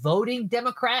still voting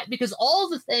Democrat, because all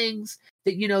the things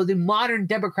that, the modern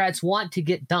Democrats want to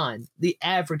get done, the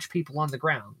average people on the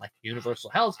ground, like universal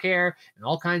health care and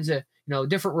all kinds of,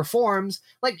 different reforms,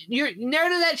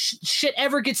 none of that shit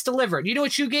ever gets delivered. You know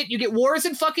what you get? You get wars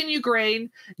in fucking Ukraine,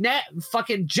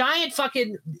 fucking giant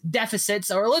fucking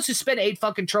deficits, or let's just spend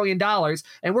 $8 trillion,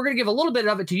 and we're going to give a little bit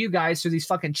of it to you guys through these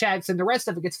fucking checks, and the rest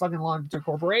of it gets fucking launched to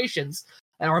corporations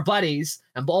and our buddies,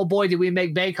 and oh boy, did we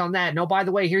make bank on that. No, by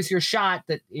the way, here's your shot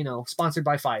that, sponsored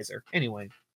by Pfizer. Anyway.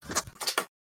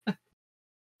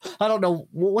 I don't know.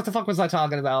 What the fuck was I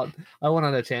talking about? I went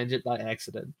on a tangent by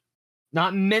accident.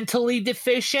 Not mentally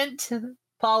deficient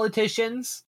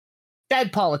politicians.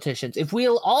 Dead politicians. If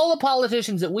all the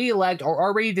politicians that we elect are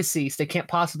already deceased, they can't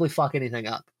possibly fuck anything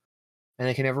up. And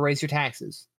they can never raise your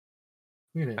taxes.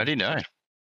 How do you die?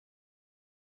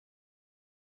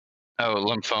 Oh,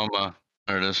 lymphoma.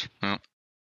 There it is. Oh.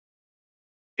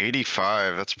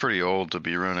 85. That's pretty old to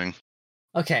be running.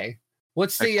 Okay.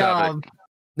 What's Next the topic.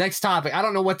 Next topic? I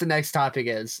don't know what the next topic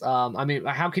is. I mean,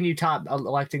 how can you top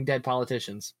electing dead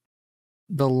politicians?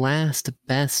 The last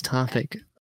best topic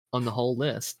on the whole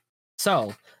list.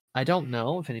 So, I don't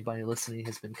know if anybody listening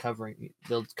has been covering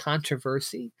the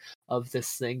controversy of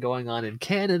this thing going on in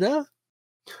Canada,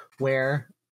 where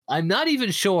I'm not even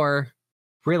sure,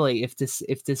 really, if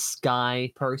this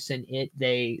guy, person, it,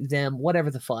 they, them,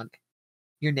 whatever the fuck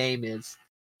your name is,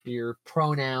 your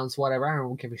pronouns, whatever. I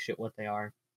don't give a shit what they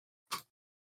are.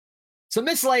 So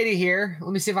Miss Lady here,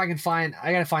 let me see if I can find.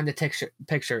 I gotta find the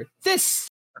picture. This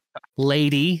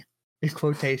lady, in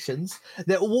quotations,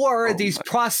 that wore these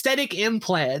prosthetic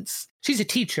implants. She's a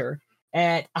teacher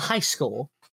at a high school.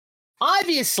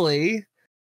 Obviously,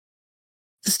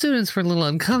 the students were a little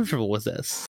uncomfortable with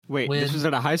this. Wait, this was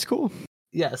at a high school?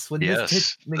 Yes. When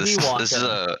yes. McGee walked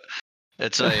in.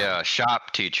 It's a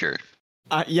shop teacher.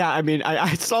 Yeah, I mean,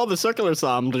 I saw the circular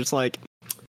saw. I'm just like,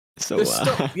 so.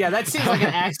 Yeah, that seems like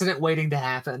an accident waiting to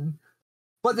happen.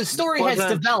 But the story has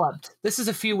developed. This is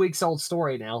a few weeks old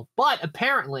story now. But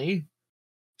apparently,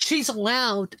 he's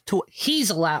allowed.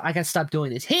 I gotta stop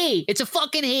doing this. It's a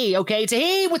fucking he, okay? It's a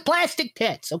he with plastic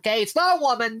tits, okay? It's not a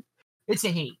woman. It's a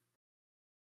he.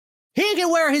 He can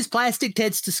wear his plastic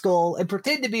tits to school and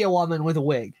pretend to be a woman with a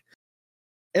wig.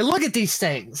 And look at these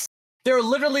things. They're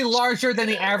literally larger than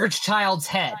the average child's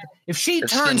head. If she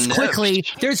turns quickly,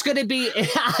 there's going to be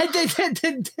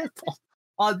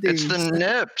on these. It's the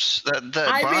nips that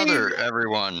bother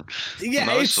everyone. Yeah,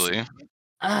 mostly.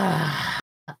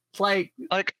 Like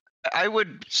I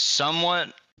would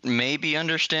somewhat maybe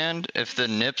understand if the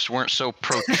nips weren't so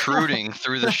protruding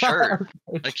through the shirt.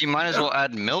 Like, you might as well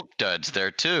add milk duds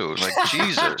there too. Like,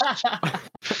 Jesus.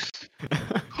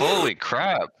 Holy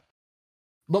crap.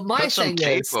 But my Put some thing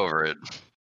tape is, over it.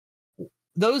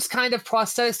 Those kind of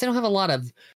prosthetics, they don't have a lot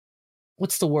of,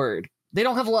 what's the word? They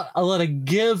don't have a lot of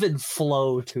give and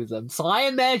flow to them. So I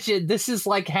imagine this is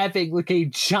like having like a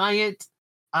giant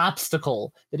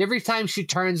obstacle that every time she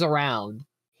turns around,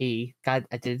 God,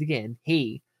 I did it again.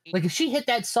 Like, if she hit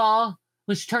that saw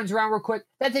when she turns around real quick,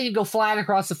 that thing can go flying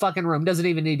across the fucking room. Doesn't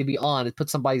even need to be on. It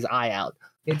puts somebody's eye out.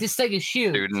 This thing is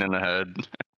huge. Student in the head.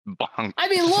 Bonk. I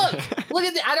mean, look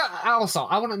at the. I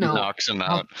want to know. Knocks him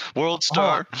out. World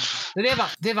star. They have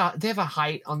a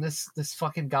height on this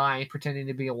fucking guy pretending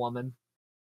to be a woman.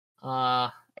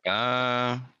 I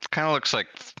kind of looks like,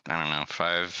 I don't know,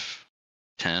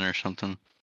 5'10" or something.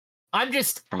 I'm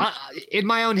just in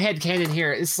my own head canon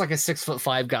here. It's like a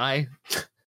 6'5" guy.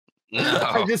 No,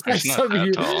 I just got he's not some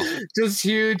that tall. just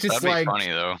huge, just That'd like be funny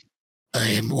though. I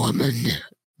am woman.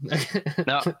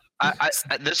 No, I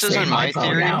this isn't my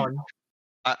theory.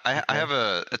 I have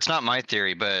a. It's not my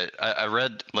theory, but I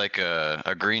read like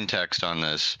a green text on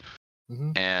this,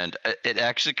 and it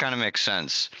actually kind of makes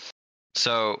sense.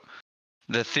 So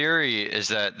the theory is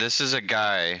that this is a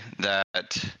guy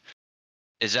that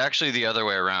is actually the other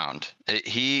way around.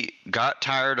 He got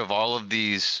tired of all of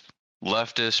these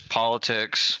leftist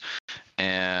politics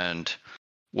and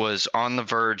was on the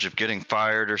verge of getting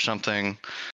fired or something.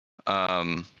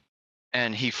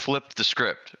 And he flipped the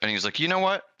script and he's like, you know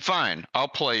what? Fine, I'll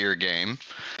play your game.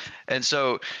 And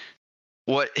so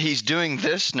what he's doing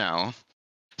this now,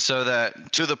 so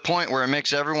that to the point where it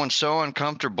makes everyone so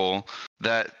uncomfortable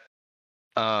that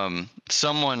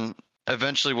someone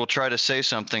eventually will try to say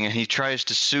something and he tries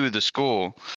to sue the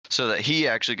school so that he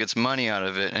actually gets money out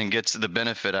of it and gets the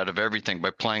benefit out of everything by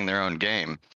playing their own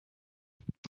game.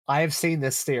 I have seen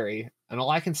this theory, and all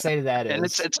I can say to that is, and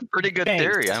it's a pretty good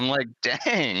theory. I'm like,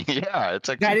 dang, yeah, it's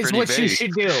like that is what you based.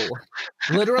 should do.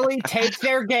 Literally take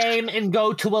their game and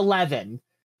go to 11,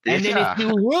 and then if you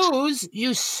lose,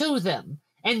 you sue them,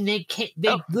 and they can't.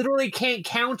 They literally can't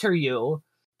counter you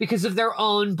because of their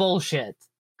own bullshit.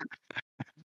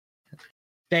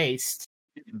 Based.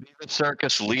 Be the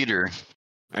circus leader.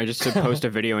 I just to post a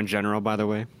video in general, by the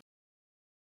way.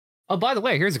 Oh, by the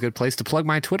way, here's a good place to plug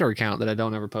my Twitter account that I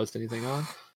don't ever post anything on.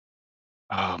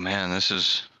 Oh man, this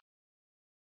is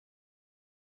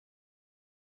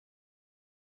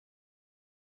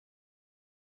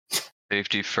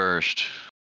safety first.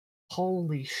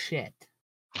 Holy shit.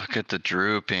 Look at the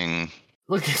drooping.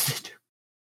 Look at the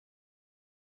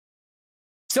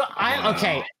So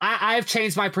I've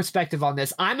changed my perspective on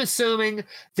this. I'm assuming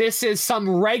this is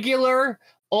some regular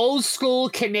old school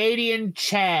Canadian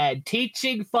Chad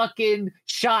teaching fucking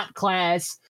shot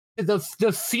class to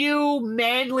the few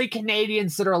manly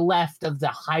Canadians that are left of the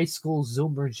high school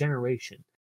Zoomer generation.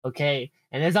 Okay?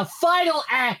 And as a final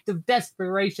act of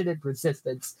desperation and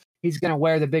persistence, he's gonna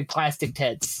wear the big plastic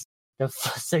tits to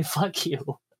say fuck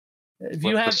you. If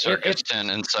you have the circus tent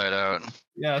inside out.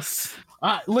 Yes.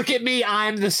 Look at me,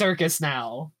 I'm the circus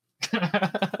now.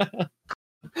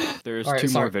 There's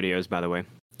two more videos, by the way,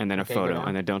 and then a photo,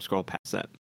 and then don't scroll past that.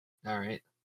 All right.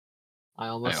 I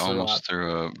almost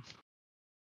threw up.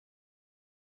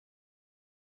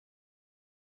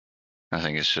 I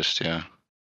think it's just it's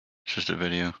just a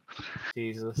video.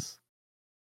 Jesus.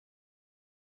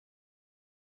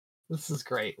 This is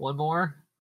great. One more.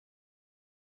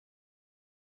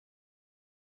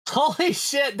 Holy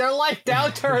shit, they're like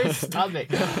down to her stomach.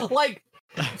 Like,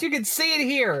 you can see it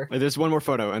here. There's one more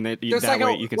photo, and that way you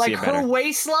can see it better. Her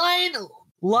waistline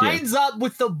lines up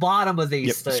with the bottom of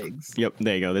these things. Yep,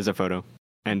 there you go. There's a photo.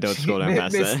 And don't scroll down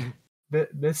past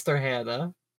that. Mr.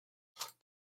 Hannah.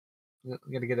 I'm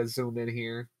going to get a zoom in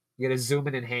here. I'm going to zoom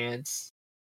in enhance.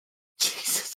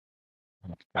 Jesus.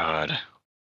 God.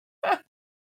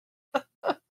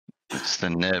 It's the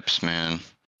nips, man.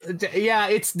 Yeah,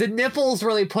 it's the nipples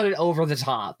really put it over the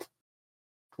top.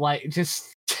 Like,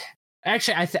 just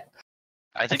actually, I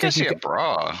think I see a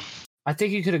bra. I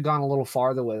think you could have gone a little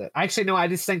farther with it. Actually, no, I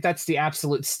just think that's the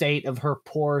absolute state of her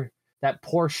poor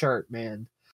shirt, man.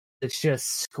 It's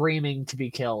just screaming to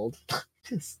be killed,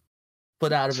 just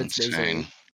put out of its misery.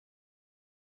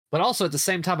 But also at the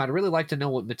same time, I'd really like to know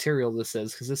what material this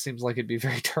is because this seems like it'd be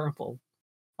very durable.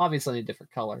 Obviously, in a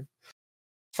different color.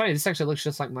 Funny, this actually looks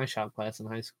just like my shop class in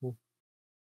high school.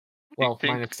 Well,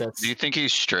 mine exists. Do you think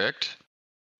he's strict?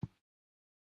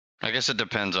 I guess it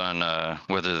depends on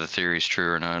whether the theory's true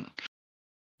or not.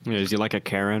 Yeah, is he like a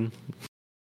Karen?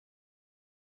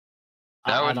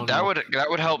 That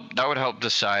would help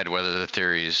decide whether the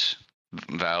theory's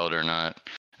valid or not.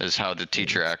 Is how the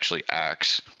teacher actually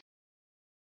acts.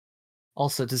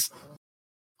 Also,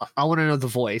 I want to know the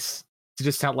voice. To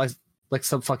just have like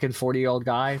some fucking 40-year-old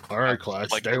guy. All right,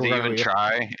 class. Like, does he even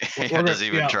try? Does he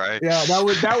even try? Yeah,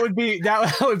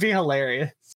 that would be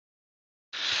hilarious.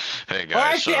 Hey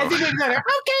guys. Okay,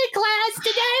 class.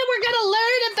 Today we're gonna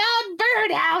learn about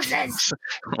birdhouses.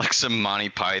 Like some Monty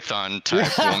Python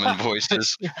type woman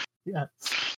voices. Yeah.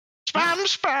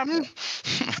 Spam.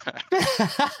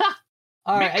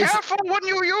 All right, be careful when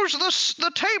you use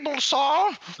the table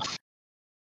saw.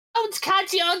 Don't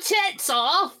cut your tits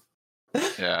off.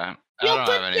 Yeah. I don't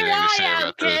have anything to say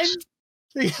about this.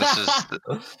 This is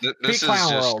just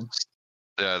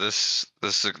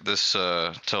this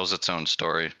tells its own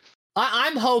story.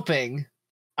 I'm hoping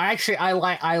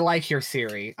I like your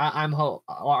theory.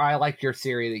 I like your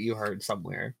theory that you heard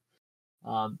somewhere.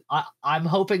 I'm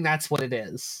hoping that's what it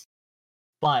is.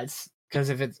 But because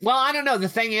if it's I don't know. The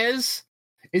thing is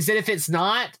that if it's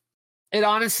not, it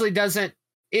honestly doesn't.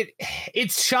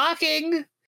 It's shocking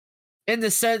in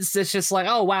the sense that it's just like,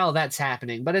 oh wow, that's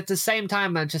happening. But at the same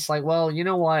time, I'm just like, well, you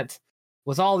know what?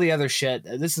 With all the other shit,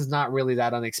 this is not really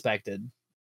that unexpected.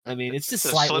 I mean, it's just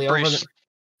slightly over the.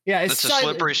 Yeah, it's a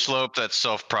slippery slope that's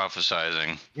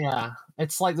self-prophesizing. Yeah,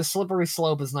 it's like the slippery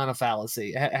slope is not a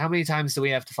fallacy. How many times do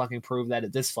we have to fucking prove that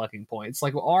at this fucking point? It's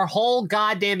like our whole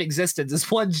goddamn existence is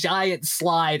one giant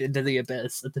slide into the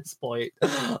abyss at this point.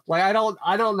 Like I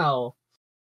don't know.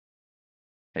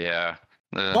 Yeah.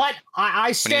 But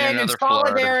I stand in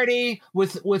solidarity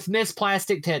with Miss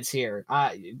Plastic Tits here.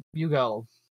 You go.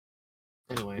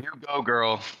 Anyway. You go,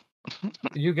 girl.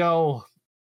 You go,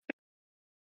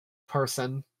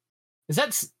 person. Is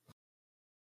that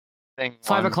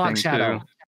 5 o'clock shadow? Two.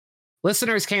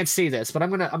 Listeners can't see this, but I'm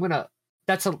gonna.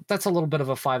 That's a little bit of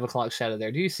a 5 o'clock shadow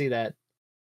there. Do you see that?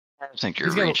 I think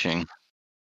you're reaching.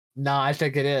 No, I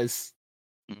think it is.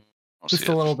 Just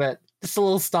a little bit. Just a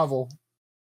little stubble.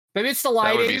 Maybe it's the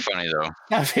lighting. That would be funny though.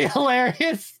 That'd be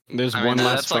hilarious. There's one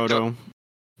last photo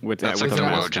with that. That's like the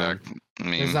Wojak.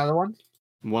 There's another one.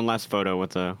 One last photo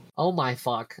with the. Oh my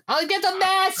fuck! I'll get the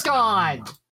mask on.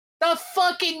 The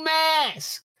fucking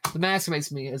mask. The mask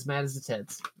makes me as mad as the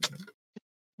tits.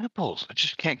 Nipples. I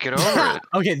just can't get over it.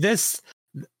 Okay,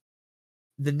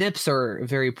 the nips are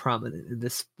very prominent in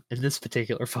this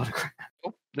particular photograph.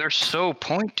 Oh, they're so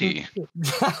pointy.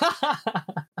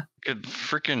 Could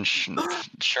freaking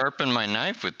sharpen my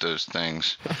knife with those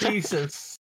things.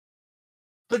 Jesus.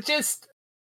 But just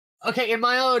okay, in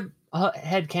my own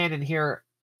headcanon here,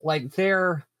 like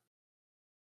they're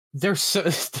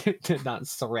not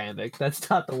ceramic. That's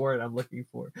not the word I'm looking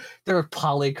for. They're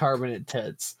polycarbonate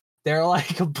tits. They're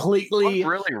like completely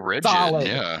really rigid. Solid.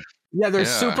 Yeah, they're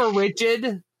super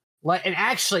rigid. Like, and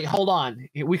actually, hold on,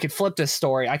 we could flip this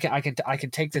story. I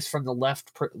can take this from the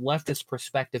leftist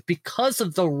perspective because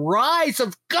of the rise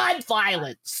of gun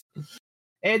violence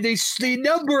and the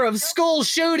number of school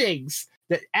shootings.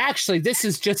 That actually, this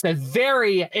is just a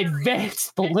very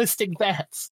advanced ballistic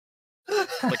vest.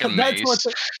 Like a mace.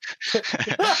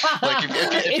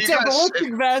 It's a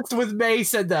ballistic vest with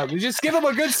mace in them. You just give them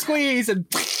a good squeeze and.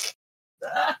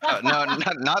 No,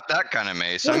 not that kind of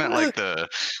mace. I meant like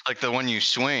the one you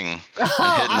swing.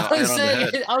 I was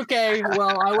saying, okay.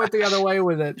 Well, I went the other way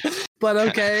with it, but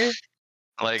okay.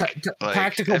 Like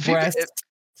tactical breasts.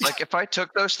 Like if I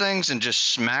took those things and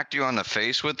just smacked you on the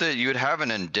face with it, you would have an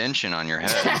indention on your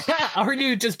head, or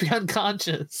you'd just be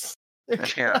unconscious.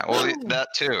 Yeah, well, that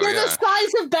too. They're the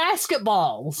size of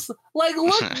basketballs. Like,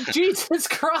 look, Jesus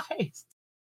Christ.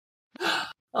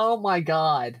 Oh my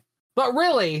God. But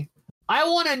really, I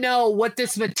want to know what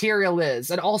this material is.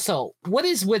 And also, what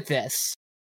is with this?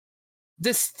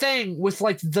 This thing with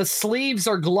like the sleeves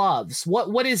or gloves.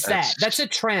 What is that? That's a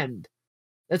trend.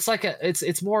 It's like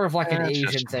it's more of like an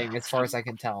Asian thing as far as I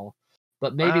can tell.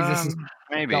 But maybe this is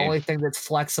the only thing that's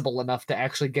flexible enough to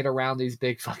actually get around these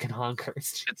big fucking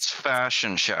honkers. It's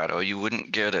fashion, Shadow. You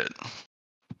wouldn't get it.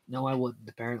 No, I wouldn't,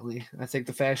 apparently. I think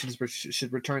the fashions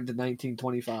should return to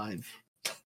 1925.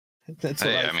 That's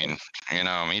what I mean, you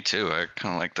know, me too. I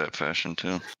kind of like that fashion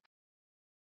too.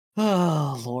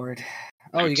 Oh, Lord.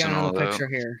 Oh, you got another picture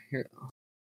here.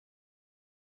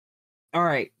 All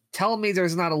right. Tell me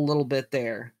there's not a little bit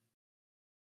there.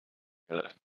 I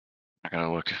gotta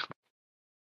look.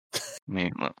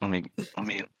 Let me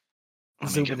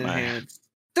zoom in hands.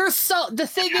 They're so. The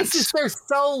thing is they're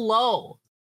so low.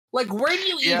 Like, where do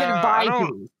you even buy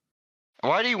these?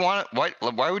 Why do you want it?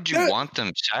 Why would you want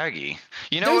them saggy?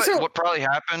 You know what probably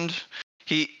happened?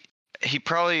 He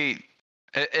probably,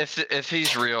 if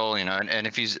he's real, you know, and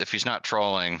if he's not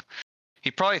trolling, he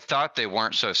probably thought they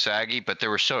weren't so saggy, but they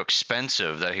were so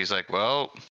expensive that he's like,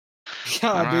 well,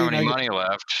 I don't have any money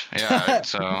left. Yeah,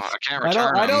 so I can't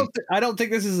return them. I don't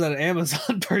think this is an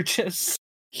Amazon purchase.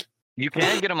 You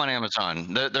can get them on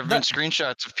Amazon. There have been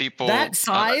screenshots of people that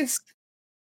size.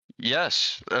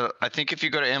 Yes, I think if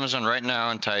you go to Amazon right now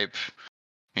and type,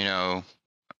 you know,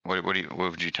 what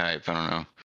would you type? I don't know.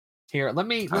 Here, let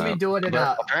me do it in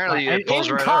apparently an it pulls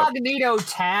incognito right up.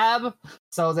 tab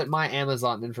so that my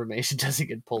Amazon information doesn't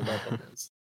get pulled up in this.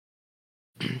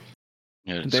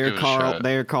 Yeah, they're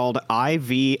called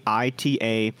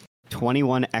IVITA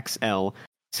 21XL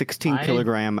 16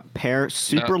 kilogram pair,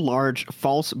 super large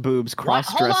false boobs, cross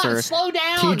dresser. Hold on, slow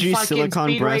down. TG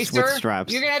silicone breast with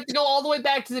straps. You're gonna have to go all the way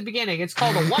back to the beginning. It's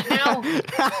called a what now?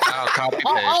 Copy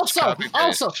paste.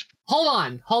 Also, hold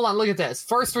on. Look at this.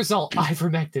 First result,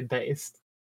 ivermectin based.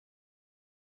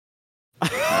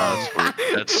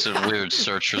 That's a weird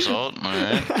search result. All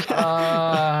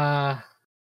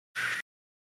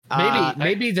right.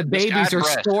 Maybe the babies are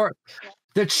stored.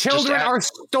 The children are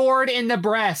stored in the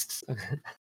breasts. I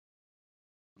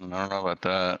don't know about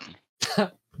that.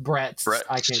 Breasts.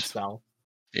 I can't spell.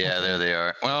 Yeah, there they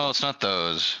are. Well, it's not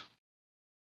those.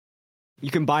 You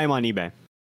can buy them on eBay.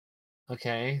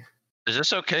 Okay. Is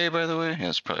this okay, by the way? Yeah,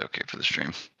 it's probably okay for the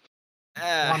stream.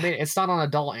 Well, I mean, it's not on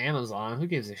adult Amazon. Who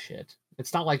gives a shit?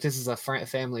 It's not like this is a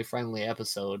family-friendly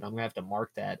episode. I'm gonna have to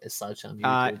mark that as such on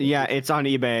YouTube. Yeah, it's on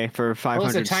eBay for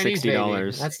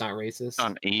 $560. That's not racist.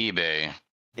 On eBay.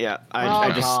 Yeah,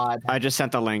 God. I just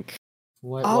sent the link.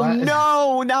 What?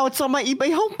 No! Now it's on my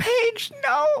eBay homepage.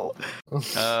 No.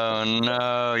 Oh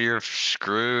no, you're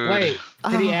screwed. Wait,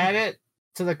 did he add it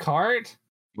to the cart?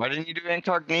 Why didn't you do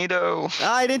incognito?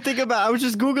 I didn't think about it. I was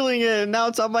just Googling it, and now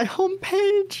it's on my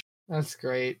homepage. That's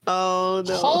great. Oh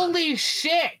no! Holy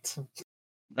shit!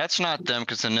 That's not them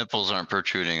because the nipples aren't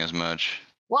protruding as much.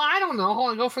 Well, I don't know.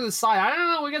 Hold on, go for the side. I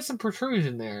don't know. We got some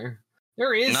protrusion there.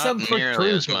 There is Not some protrusion. nearly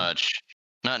as much.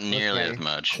 Not nearly as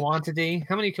much. Quantity?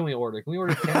 How many can we order? Can we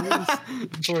order 10 of these?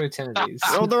 Let's order 10 of these.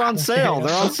 Oh, they're on sale.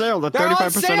 They're on sale. They're 35%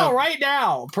 on sale off. right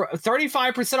now.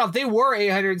 35% off. They were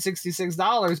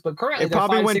 $866, but currently it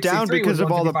probably went down because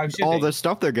of all the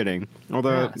stuff they're getting. All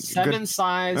the 7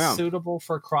 size, suitable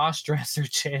for cross-dresser,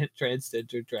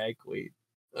 transgender drag queen.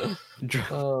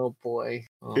 Oh boy.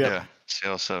 Oh. Yeah,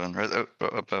 sale 7. Right up.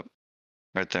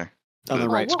 Right there. On the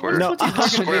right. Square. No,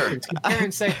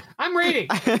 Karen say, I'm reading.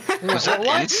 Was that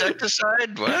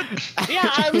insecticide? What? Yeah,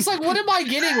 I was like, what am I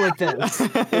getting with this?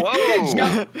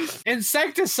 Whoa!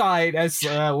 Insecticide. As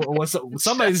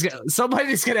somebody's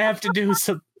gonna have to do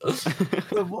some.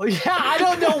 Yeah, I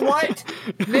don't know what.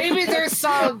 Maybe there's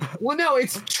some. Well, no,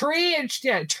 it's tree and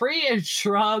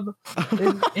shrub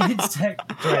and insect.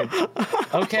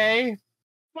 Okay.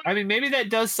 I mean, maybe that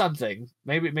does something.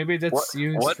 Maybe that's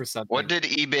used for something. What did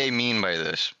eBay mean by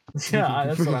this? Yeah,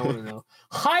 that's what I want to know.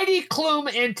 Heidi Klum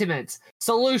Intimates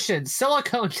Solution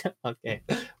Silicone. Okay,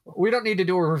 we don't need to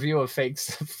do a review of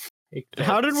fakes.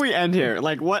 How did we end here?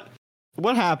 Like, what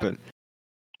happened?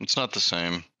 It's not the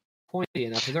same. Pointy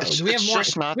enough. Do we have more?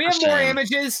 We have more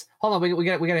images. Hold on, we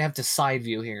gotta have to side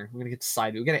view here. We're gonna get to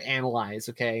side view. We gotta analyze.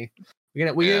 Okay, we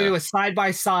gotta do a side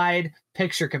by side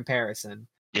picture comparison.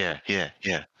 Yeah.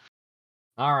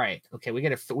 All right. Okay, we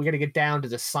gotta get down to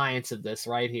the science of this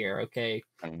right here. Okay.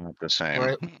 I'm not the same.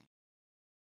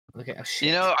 Okay. Oh,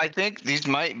 shit. I think these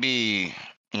might be,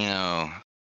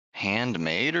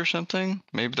 handmade or something.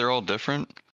 Maybe they're all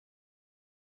different.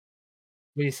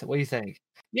 What do you think?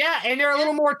 Yeah, and they're a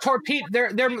little more torpedo. They're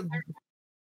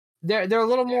a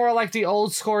little more like the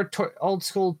old school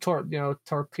torpedo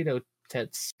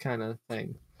tits kind of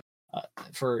thing. I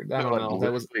don't know.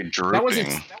 That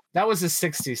was a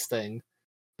 60s thing.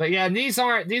 But yeah, these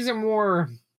are more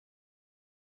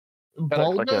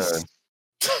boldness.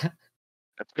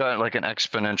 It's got like an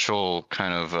exponential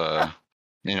kind of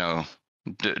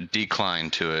decline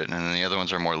to it, and then the other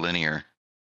ones are more linear.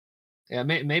 Yeah,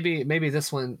 maybe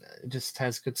this one just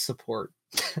has good support.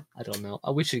 I don't know.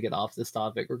 We should get off this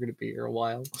topic. We're going to be here a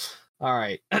while. All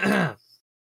right.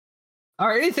 All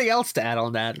right, anything else to add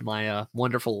on that, my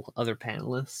wonderful other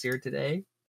panelists here today?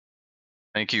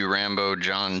 Thank you, Rambo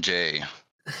John J.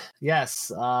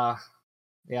 Yes. Yeah,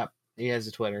 he has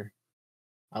a Twitter.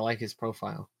 I like his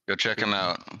profile. Go check him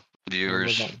out,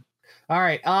 viewers. All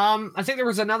right. I think there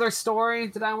was another story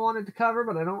that I wanted to cover,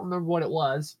 but I don't remember what it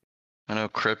was. I know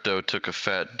crypto took a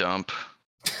fat dump.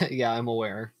 Yeah, I'm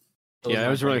aware. Yeah, that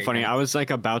was really funny. I was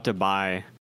like about to buy.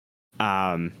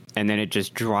 And then it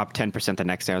just dropped 10% the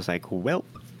next day. I was like, well,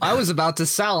 I was about to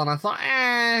sell and I thought,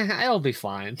 it'll be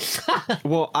fine.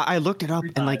 Well, I looked it up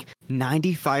and like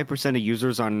 95% of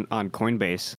users on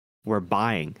Coinbase were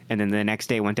buying. And then the next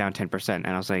day it went down 10%. And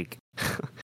I was like,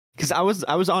 because I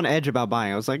was on edge about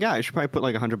buying. I was like, yeah, I should probably put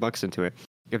like $100 into it.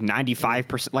 You have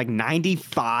 95%, like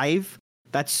 95.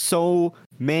 That's so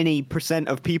many percent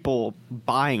of people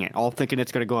buying it, all thinking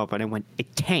it's going to go up. And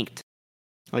it tanked.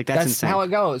 Like that's insane. How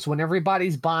it goes. When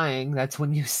everybody's buying, that's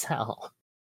when you sell.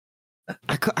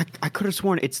 I could have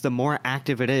sworn it's the more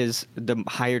active it is, the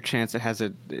higher chance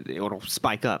it'll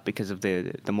spike up because of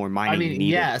the more mining. I mean, needed.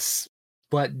 Yes,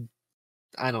 but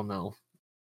I don't know.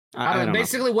 I don't know.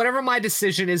 Basically, whatever my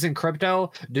decision is in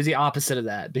crypto, do the opposite of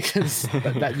that because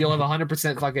that you'll have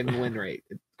 100% fucking win rate.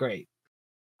 It's great.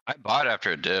 I bought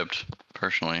after it dipped,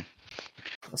 personally.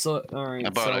 So all right, I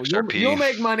bought so XRP. you'll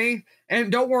make money,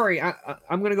 and don't worry,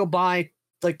 I'm gonna go buy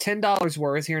like $10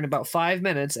 worth here in about 5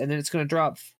 minutes, and then it's gonna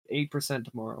drop 8%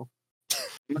 tomorrow.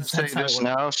 I'm going to say this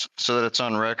now so that it's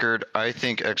on record. I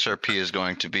think XRP is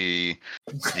going to be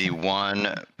the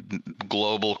one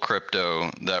global crypto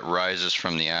that rises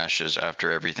from the ashes after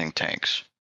everything tanks.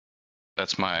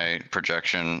 That's my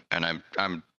projection, and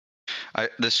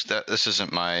this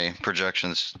isn't my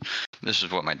projections. This is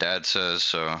what my dad says,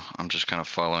 so I'm just kind of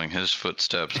following his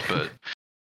footsteps. But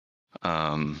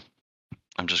I'm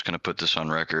just going to put this on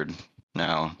record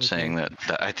now, saying that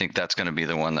I think that's going to be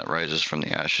the one that rises from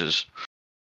the ashes.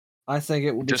 I think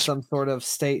it will be some sort of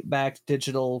state-backed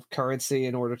digital currency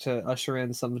in order to usher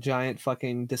in some giant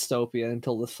fucking dystopia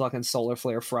until the fucking solar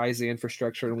flare fries the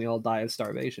infrastructure and we all die of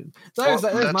starvation. So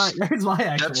there's my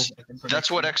actual.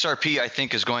 That's what XRP I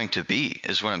think is going to be.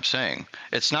 Is what I'm saying.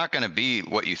 It's not going to be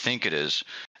what you think it is.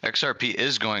 XRP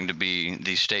is going to be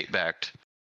the state-backed.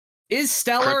 Is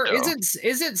Stellar crypto.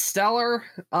 isn't Stellar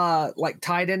like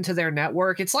tied into their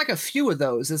network? It's like a few of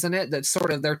those, isn't it? That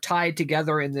sort of they're tied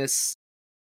together in this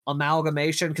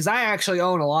amalgamation, because I actually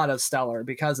own a lot of Stellar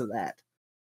because of that.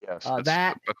 Yes, I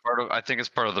think it's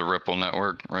part of the Ripple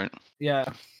network, right? Yeah.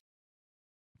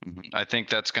 I think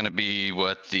that's going to be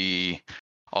what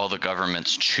all the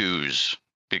governments choose,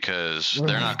 because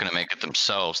they're not going to make it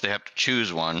themselves. They have to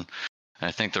choose one. And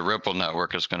I think the Ripple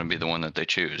network is going to be the one that they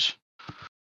choose.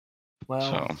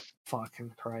 Well,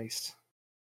 fucking Christ.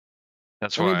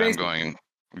 That's why I'm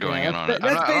going in on it.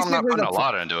 I'm not putting a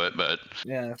lot into it, but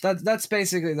yeah, that's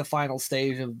basically the final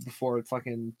stage before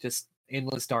fucking just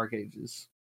endless dark ages,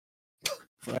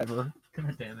 forever.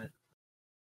 God damn it!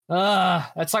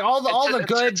 That's like all the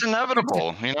good. It's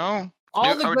inevitable, you know.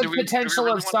 All the good potential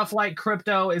of stuff like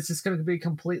crypto is just going to be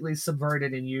completely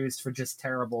subverted and used for just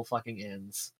terrible fucking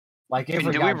ends, like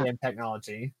every goddamn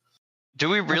technology. Do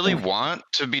we really want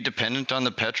to be dependent on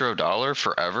the petrodollar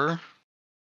forever?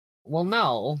 Well,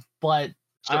 no, but.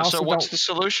 So what's the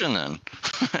solution then?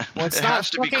 Well, it has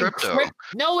to be crypto.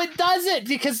 No, it doesn't,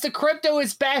 because the crypto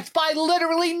is backed by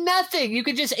literally nothing.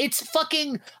 It's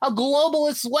fucking a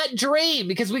globalist wet dream,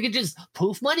 because we could just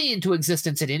poof money into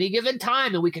existence at any given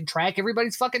time and we can track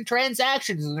everybody's fucking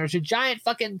transactions, and there's a giant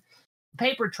fucking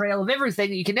paper trail of everything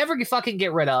that you can never fucking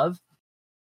get rid of.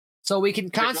 So we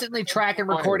can constantly track and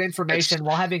record information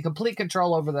while having complete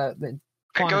control over the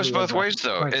it goes both ways,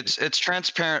 though. It's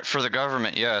transparent for the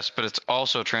government, yes, but it's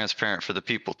also transparent for the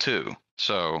people too.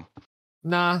 So,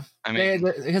 nah, I mean,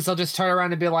 because they'll just turn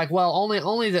around and be like, "Well,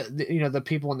 only the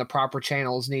people in the proper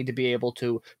channels need to be able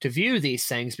to view these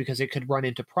things, because it could run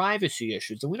into privacy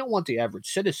issues, and we don't want the average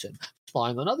citizen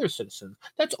spying on other citizens.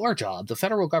 That's our job, the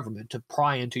federal government, to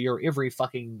pry into your every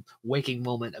fucking waking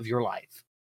moment of your life."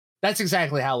 That's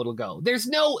exactly how it'll go. There's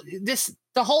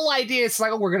the whole idea is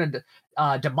like, we're going to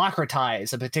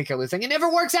democratize a particular thing. It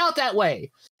never works out that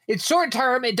way. It's short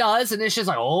term, it does, and it's just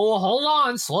like, oh, hold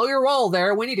on, slow your roll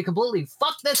there. We need to completely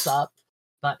fuck this up.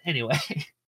 But anyway,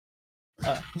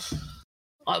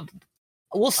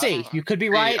 we'll see. You could be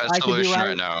right. I could be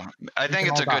right. Now. I think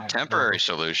it's a good temporary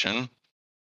solution.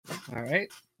 All right.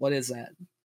 What is that?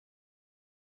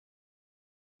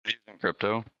 Using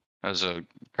crypto as a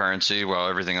currency while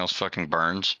everything else fucking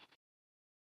burns.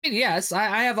 I mean, yes,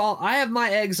 I have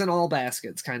my eggs in all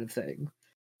baskets, kind of thing.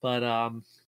 But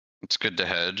it's good to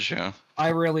hedge, yeah. I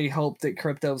really hope that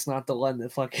crypto's not the one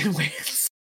that fucking wins,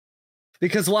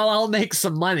 because while I'll make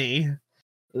some money,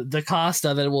 the cost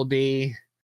of it will be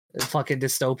a fucking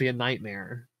dystopian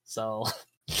nightmare. So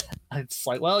it's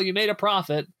like, well, you made a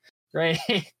profit, great.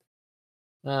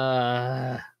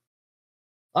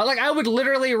 Like, I would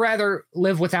literally rather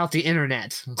live without the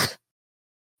internet.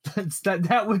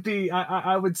 That would be,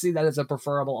 I would see that as a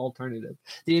preferable alternative.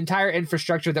 The entire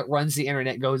infrastructure that runs the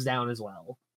internet goes down as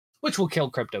well, which will kill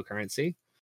cryptocurrency.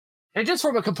 And just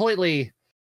from a completely,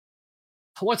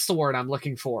 what's the word I'm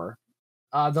looking for?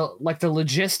 The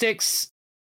logistics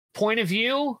point of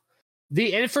view,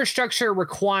 the infrastructure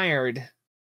required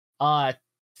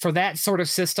for that sort of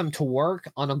system to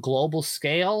work on a global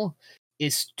scale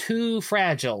is too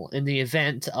fragile in the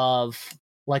event of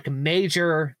like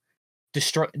major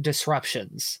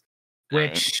disruptions,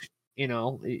 which, you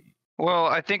know. Well,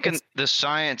 I think the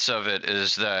science of it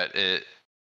is that it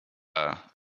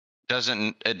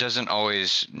doesn't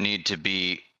always need to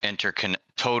be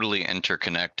totally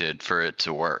interconnected for it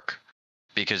to work,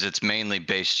 because it's mainly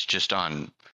based just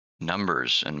on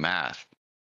numbers and math.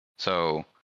 So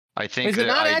I think is it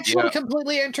not actually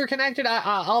completely interconnected?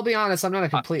 I'll be honest, I'm not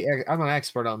I'm an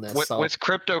expert on this. With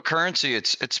cryptocurrency,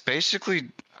 it's basically,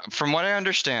 from what I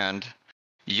understand,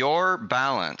 your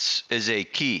balance is a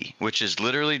key, which is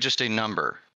literally just a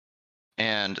number.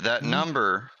 And that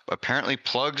number apparently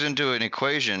plugs into an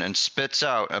equation and spits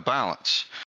out a balance.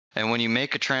 And when you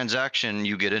make a transaction,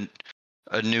 you get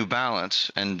a new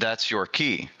balance, and that's your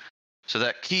key. So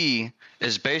that key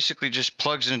is basically just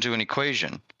plugs into an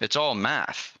equation. It's all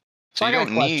math. So you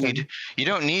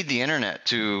don't need the internet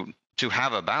to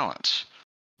have a balance.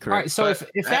 Correct. All right, so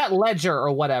if that ledger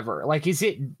or whatever, like, does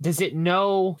it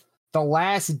know the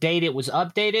last date it was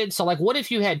updated? So, like, what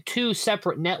if you had two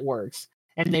separate networks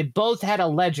and they both had a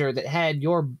ledger that had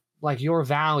your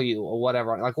value or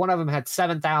whatever? Like, one of them had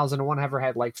 7,000 and one of them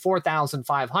had like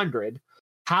 4,500.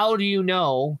 How do you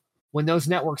know when those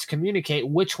networks communicate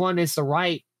which one is the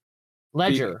right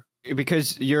ledger?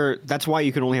 Because that's why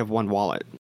you can only have one wallet.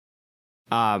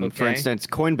 Okay. For instance,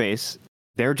 Coinbase,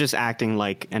 they're just acting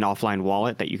like an offline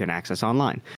wallet that you can access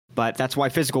online. But that's why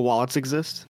physical wallets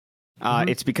exist.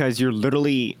 It's because you're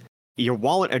literally your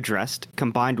wallet address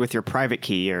combined with your private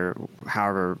key or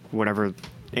whatever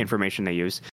information they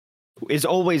use is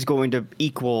always going to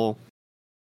equal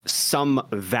some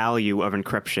value of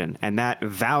encryption. And that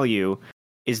value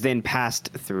is then passed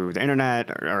through the internet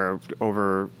or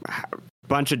over a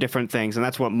bunch of different things. And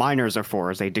that's what miners are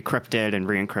for, is they decrypt it and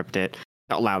re-encrypt it,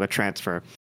 allow the transfer.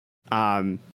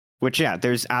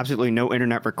 There's absolutely no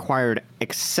internet required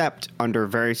except under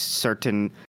very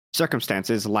certain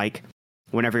circumstances, like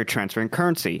whenever you're transferring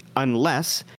currency,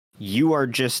 unless you are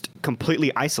just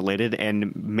completely isolated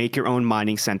and make your own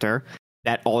mining center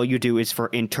that all you do is for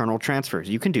internal transfers.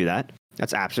 You can do that.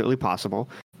 That's absolutely possible.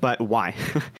 But why?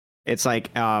 It's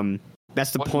like,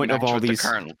 that's the point of all these.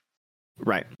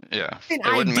 Right. Yeah. And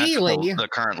ideally, the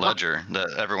current ledger that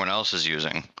everyone else is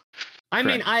using. I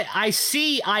mean, I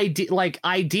see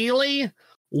ideally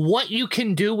what you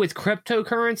can do with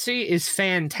cryptocurrency is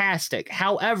fantastic.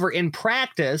 However, in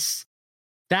practice,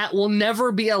 that will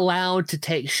never be allowed to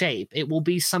take shape. It will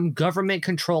be some government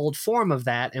controlled form of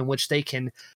that in which they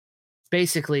can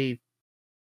basically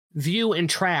view and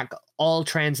track all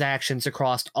transactions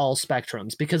across all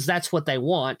spectrums, because that's what they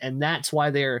want. And that's why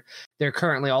they're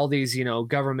currently all these,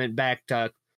 government backed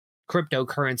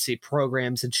cryptocurrency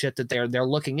programs and shit that they're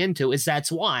looking into. That's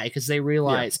why, because they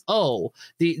realize,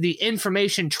 the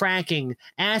information tracking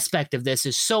aspect of this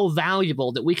is so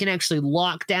valuable that we can actually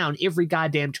lock down every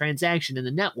goddamn transaction in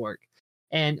the network.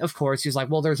 And of course, he's like,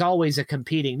 well, there's always a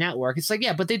competing network. It's like,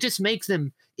 yeah, but they just make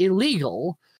them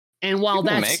illegal. And while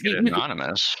that's make it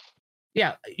anonymous,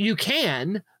 you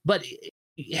can, but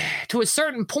to a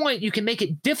certain point, you can make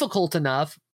it difficult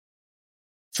enough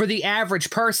for the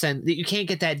average person that you can't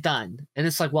get that done. And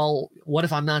it's like, well, what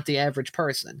if I'm not the average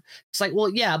person? It's like, well,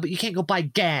 yeah, but you can't go buy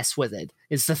gas with it.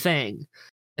 It's the thing.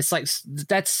 It's like,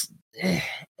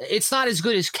 it's not as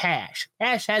good as cash.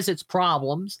 Cash has its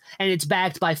problems, and it's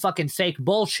backed by fucking fake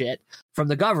bullshit from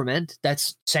the government.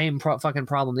 That's same fucking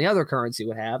problem the other currency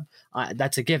would have.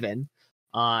 That's a given.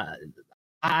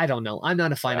 I don't know. I'm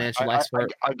not a financial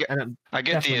expert. I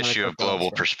get the issue of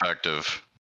global perspective.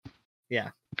 Yeah.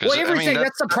 Well, everything,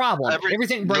 that's the problem.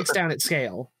 Everything breaks down at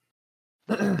scale.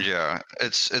 Yeah.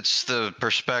 It's the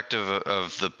perspective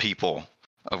of the people,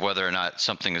 of whether or not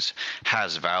something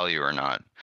has value or not.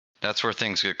 That's where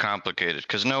things get complicated,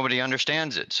 because nobody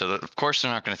understands it. So of course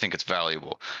they're not going to think it's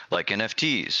valuable. Like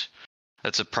NFTs.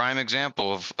 That's a prime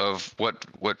example of what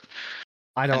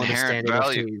I don't understand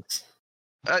value. NFTs.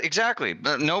 Exactly.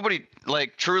 Nobody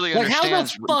truly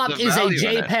understands. How the fuck is a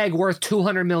JPEG worth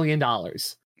 $200 million?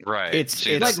 Right.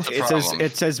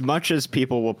 It's as much as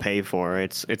people will pay for.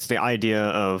 It's the idea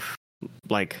of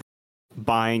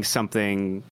buying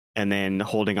something and then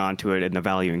holding on to it and the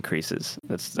value increases.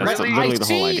 That's literally the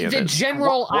whole idea of it. I see the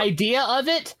general idea of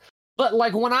it, but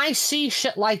when I see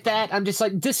shit like that, I'm just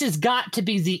like, this has got to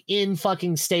be the in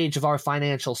fucking stage of our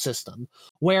financial system,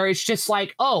 where it's just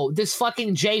like, oh, this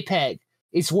fucking JPEG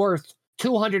is worth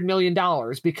 $200 million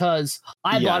because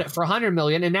I bought it for $100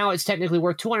 million, and now it's technically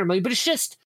worth $200 million, but it's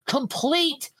just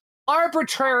complete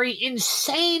arbitrary,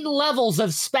 insane levels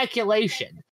of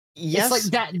speculation. Yes.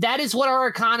 It's like that is what our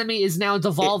economy is now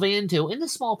devolving into, in a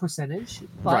small percentage.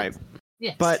 But, right.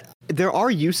 Yes. But there are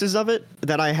uses of it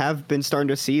that I have been starting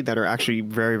to see that are actually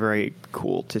very, very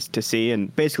cool to see.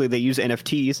 And basically they use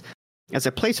NFTs as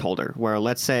a placeholder, where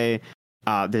let's say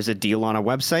there's a deal on a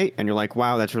website and you're like,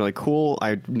 wow, that's really cool.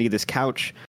 I need this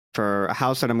couch for a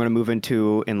house that I'm going to move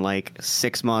into in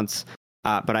 6 months.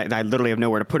 But I literally have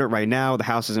nowhere to put it right now. The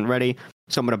house isn't ready.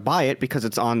 So I'm going to buy it because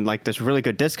it's on this really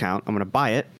good discount. I'm going to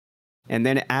buy it. And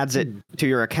then it adds it to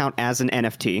your account as an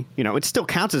NFT. It still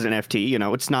counts as an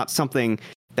NFT. It's not something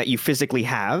that you physically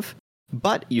have,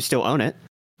 but you still own it.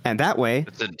 And that way,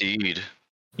 it's a deed.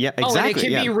 Yeah, Oh, and it exactly.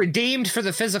 can be redeemed for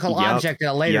the physical object at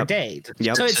a later date.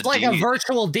 So it's like a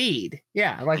virtual deed.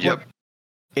 Yeah, like what?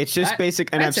 It's just basic,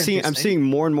 and I'm seeing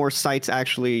more and more sites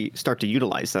actually start to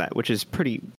utilize that, which is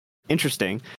pretty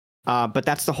interesting. But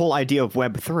that's the whole idea of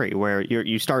Web3, where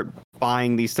you start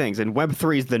buying these things, and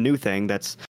Web3 is the new thing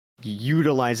that's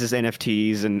utilizes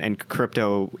NFTs and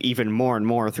crypto even more and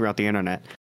more throughout the internet.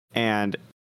 And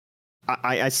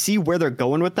I see where they're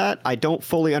going with that. I don't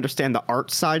fully understand the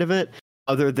art side of it,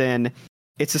 other than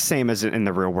it's the same as in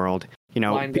the real world. You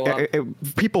know,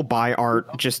 people buy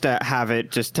art just to have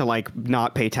it, just to like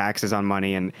not pay taxes on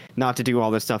money and not to do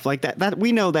all this stuff like that. That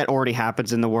we know that already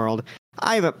happens in the world.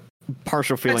 I have a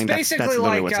partial feeling that's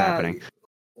literally what's happening.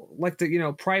 Like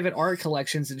the private art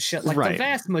collections and shit. Like the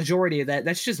vast majority of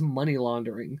that's just money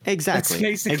laundering. Exactly.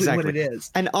 That's basically what it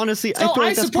is. And honestly, so I feel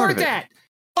like that's part of it. That.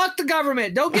 Fuck the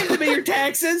government. Don't give me your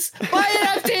taxes. Buy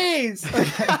NFTs.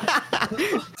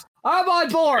 I'm on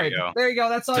board. There you go.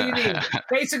 That's all you need.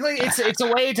 Basically, it's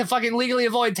a way to fucking legally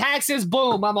avoid taxes.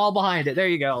 Boom. I'm all behind it. There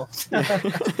you go.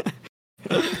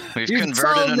 We've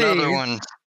converted another one.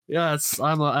 Yes,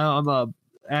 I'm a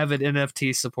avid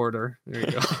NFT supporter. There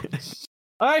you go.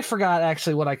 I forgot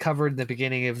actually what I covered in the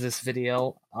beginning of this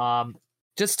video.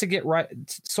 Just to get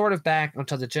sort of back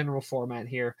onto the general format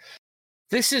here.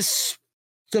 This is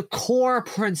the core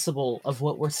principle of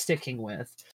what we're sticking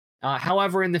with.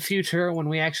 However, in the future, when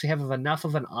we actually have enough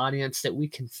of an audience that we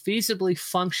can feasibly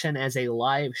function as a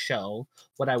live show,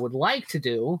 what I would like to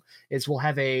do is we'll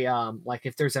have a like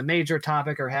if there's a major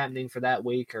topic or happening for that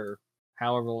week or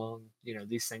however long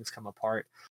these things come apart,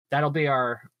 that'll be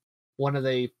one of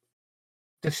the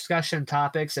discussion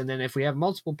topics. And then if we have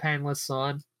multiple panelists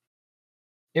on,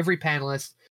 every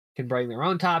panelist can bring their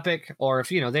own topic, or if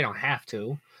they don't have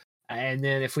to. And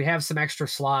then if we have some extra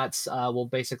slots, we'll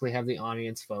basically have the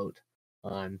audience vote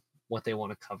on what they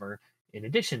want to cover in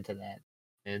addition to that.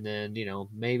 And then,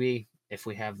 maybe if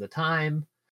we have the time,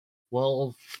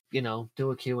 we'll,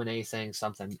 do a Q&A saying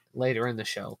something later in the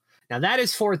show. Now, that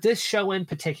is for this show in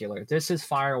particular. This is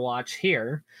Firewatch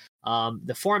here.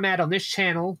 The format on this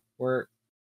channel, I'm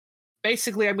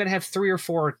going to have 3 or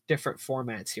 4 different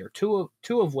formats here. Two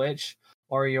of which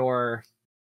are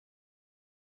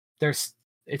this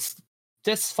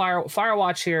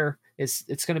Firewatch here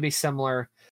it's going to be similar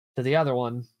to the other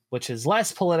one, which is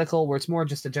less political, where it's more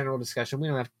just a general discussion. We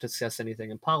don't have to discuss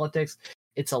anything in politics.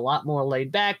 It's a lot more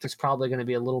laid back. There's probably going to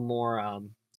be a little more,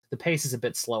 the pace is a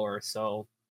bit slower. So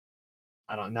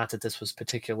not that this was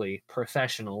particularly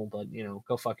professional, but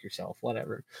go fuck yourself,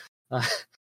 whatever.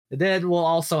 Then we'll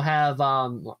also have,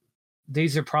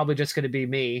 these are probably just going to be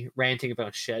me ranting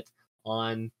about shit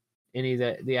on any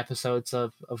of the episodes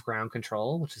of Ground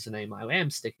Control, which is the name I am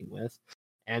sticking with.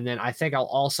 And then I think I'll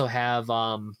also have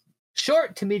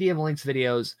short to medium length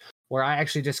videos where I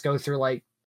actually just go through,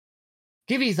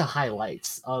 give you the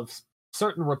highlights of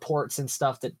certain reports and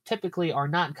stuff that typically are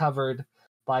not covered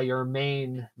by your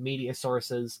main media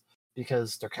sources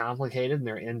because they're complicated and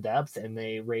they're in-depth and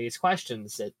they raise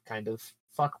questions that kind of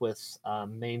fuck with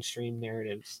mainstream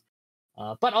narratives.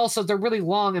 But also, they're really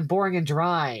long and boring and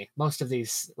dry, most of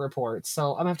these reports.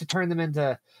 So I'm going to have to turn them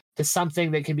into something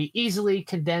that can be easily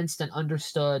condensed and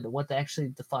understood what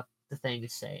the fuck the thing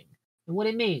is saying and what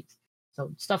it means.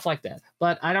 So stuff like that.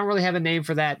 But I don't really have a name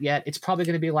for that yet. It's probably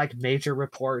going to be like major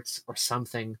reports or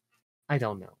something. I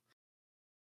don't know.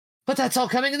 But that's all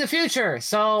coming in the future.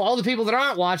 So all the people that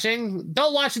aren't watching,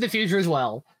 don't watch in the future as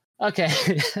well. Okay.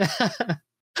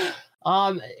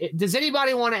 Does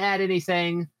anybody want to add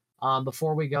anything?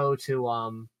 Before we go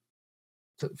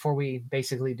before we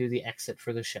basically do the exit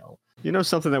for the show.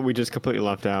 Something that we just completely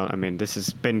left out. I mean, this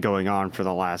has been going on for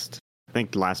the last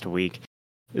week.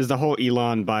 Is the whole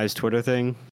Elon buys Twitter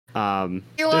thing. Elon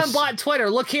bought Twitter.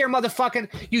 Look here, motherfucking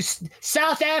you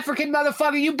South African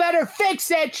motherfucker. You better fix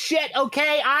that shit,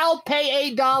 okay? I'll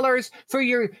pay $8 for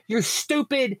your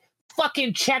stupid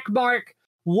fucking check mark.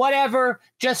 Whatever,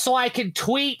 just so I can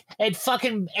tweet at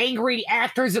fucking angry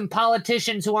actors and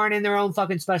politicians who aren't in their own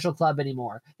fucking special club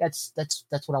anymore. That's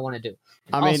what I want to do.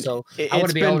 I want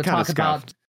to be able to talk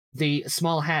about the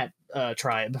small hat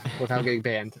tribe without getting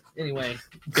banned. Anyway,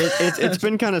 it's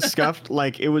been kind of scuffed.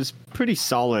 It was pretty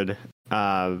solid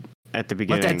at the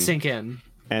beginning. Let that sink in.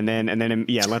 And then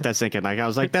let that sink in. I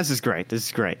was like, this is great.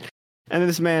 And then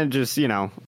this man just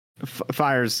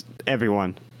fires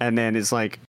everyone, and then it's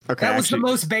like. Okay, that was the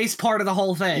most base part of the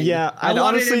whole thing. Yeah, I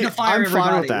honestly, I'm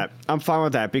fine with that. I'm fine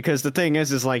with that because the thing is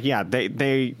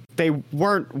they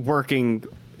weren't working.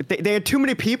 They had too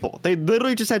many people. They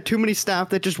literally just had too many staff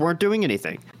that just weren't doing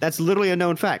anything. That's literally a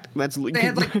known fact. They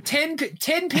had like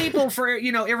 10 people for,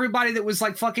 everybody that was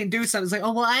like fucking do something. It's like,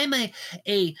 oh, well, I'm a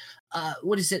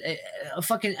what is it? A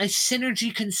fucking a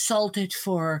synergy consultant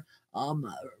for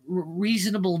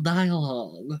reasonable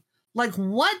dialogue. Like,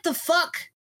 what the fuck?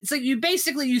 It's like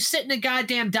you sit in a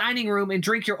goddamn dining room and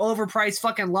drink your overpriced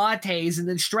fucking lattes and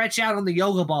then stretch out on the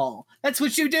yoga ball. That's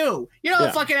what you do. You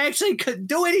don't fucking actually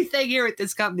do anything here at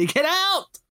this company. Get out.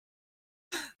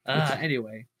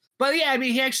 Anyway. But yeah, I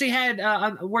mean, he actually had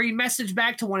where he messaged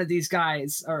back to one of these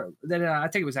guys, or that I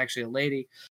think it was actually a lady,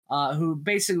 who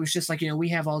basically was just like, we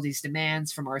have all these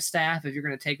demands from our staff if you're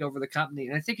going to take over the company.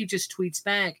 And I think he just tweets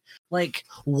back, like,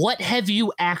 what have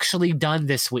you actually done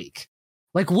this week?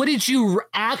 Like, what did you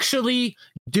actually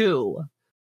do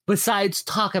besides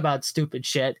talk about stupid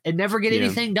shit and never get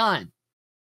anything done?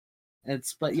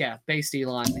 But yeah, based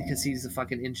Elon, because he's a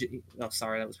fucking engineer. Oh,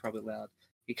 sorry, that was probably loud.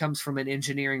 He comes from an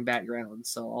engineering background,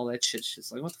 so all that shit's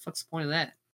just like, what the fuck's the point of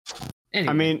that? Anyway.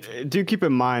 I mean, do keep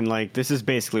in mind, like, this is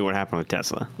basically what happened with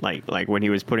Tesla. Like when he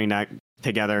was putting that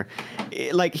together,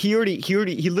 he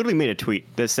literally made a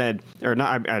tweet that said, or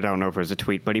not, I don't know if it was a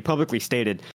tweet, but he publicly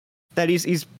stated that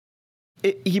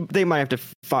they might have to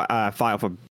file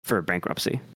for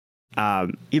bankruptcy.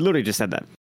 He literally just said that.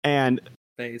 And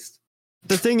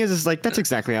the thing is like, that's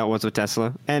exactly how it was with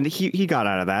Tesla. And he got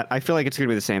out of that. I feel like it's going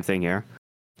to be the same thing here.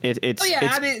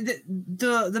 I mean,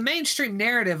 the mainstream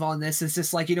narrative on this is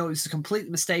just like, it's a complete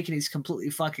mistake and he's completely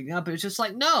fucking up. It's just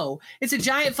like, no, it's a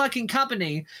giant fucking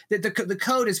company that the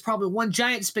code is probably one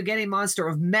giant spaghetti monster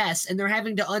of mess, and they're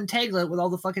having to untangle it with all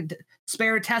the fucking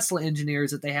spare Tesla engineers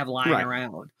that they have lying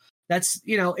around. That's,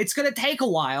 it's going to take a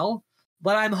while,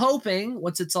 but I'm hoping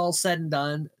once it's all said and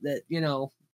done that,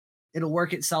 it'll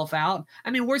work itself out.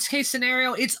 I mean, worst case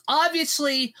scenario, it's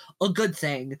obviously a good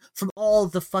thing from all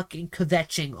the fucking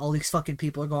kvetching all these fucking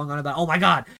people are going on about. Oh my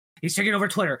God, he's taking over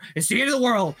Twitter. It's the end of the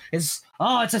world. It's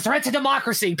a threat to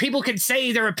democracy. People can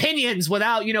say their opinions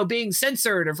without, being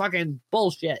censored or fucking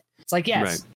bullshit. It's like, yes.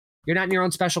 Right. You're not in your own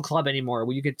special club anymore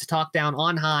where you get to talk down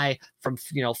on high from,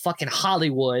 fucking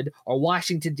Hollywood or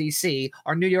Washington, D.C.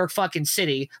 or New York fucking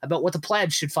City about what the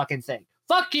plebs should fucking think.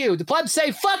 Fuck you. The plebs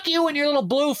say fuck you and your little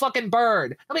blue fucking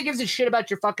bird. Nobody gives a shit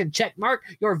about your fucking check mark.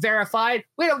 You're verified.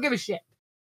 We don't give a shit.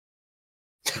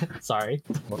 Sorry.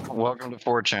 Welcome to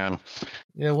 4chan.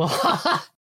 Yeah, well.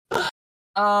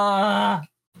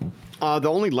 The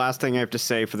only last thing I have to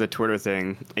say for the Twitter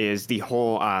thing is the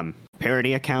whole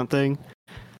parody account thing.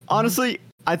 Honestly,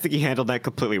 I think he handled that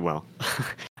completely well.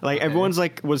 Everyone's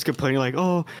was complaining like,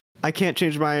 oh, I can't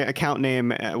change my account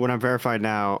name when I'm verified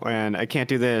now, and I can't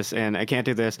do this, and I can't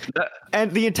do this.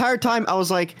 And the entire time I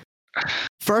was like,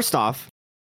 first off,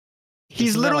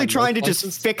 he's literally trying to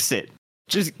just fix it.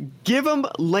 Just give him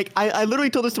I literally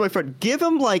told this to my friend, give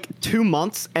him 2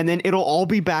 months and then it'll all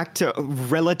be back to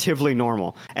relatively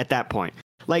normal at that point.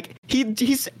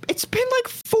 It's been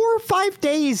 4 or 5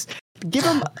 days. Give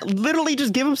him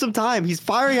just give him some time. He's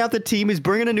firing out the team. He's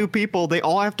bringing in new people. They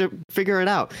all have to figure it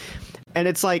out. And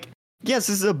it's like, yes,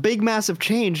 this is a big, massive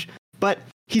change, but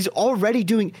he's already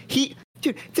dude,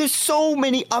 there's so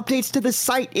many updates to the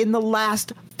site in the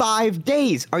last 5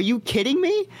 days. Are you kidding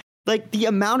me? The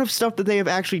amount of stuff that they have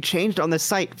actually changed on the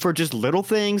site for just little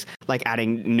things, like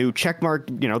adding new checkmark,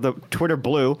 the Twitter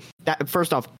blue. That,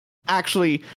 first off,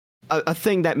 actually a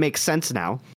thing that makes sense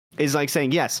now is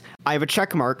saying, yes, I have a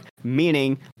check mark,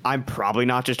 meaning I'm probably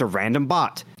not just a random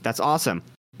bot. That's awesome.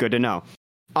 Good to know.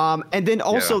 And then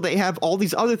also they have all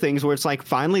these other things where it's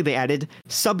finally they added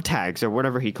subtags or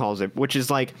whatever he calls it, which is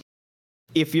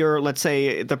if you're, let's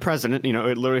say, the president,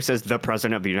 it literally says the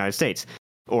president of the United States,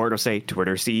 or it'll say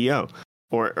Twitter CEO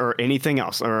or anything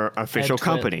else or official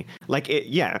company.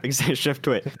 Shift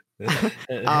twit.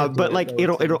 But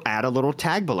it'll add a little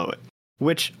tag below it,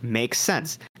 which makes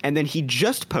sense. And then he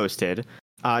just posted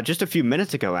just a few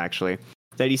minutes ago, actually,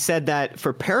 that he said that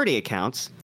for parody accounts,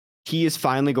 he is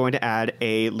finally going to add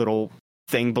a little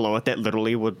thing below it that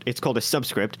literally it's called a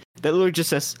subscript that literally just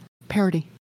says parody.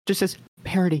 Just says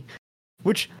parody,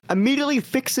 which immediately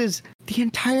fixes the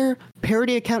entire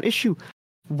parody account issue.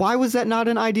 Why was that not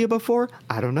an idea before?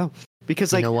 I don't know.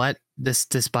 Because you know what? This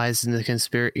buys into the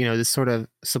conspiracy. This sort of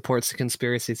supports the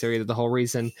conspiracy theory that the whole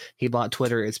reason he bought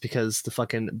Twitter is because the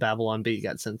fucking Babylon Bee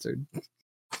got censored.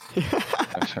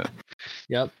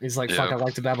 Yep. He's like, fuck, I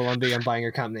like the Babylon Bee. I'm buying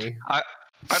your company.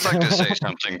 I'd like to say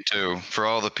something too. For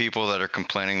all the people that are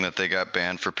complaining that they got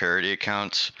banned for parody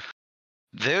accounts,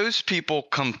 those people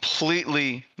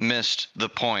completely missed the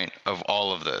point of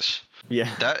all of this.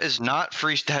 Yeah. That is not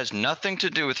free. That has nothing to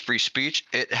do with free speech.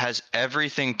 It has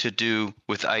everything to do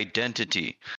with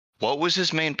identity. what was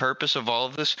his main purpose of all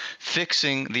of this?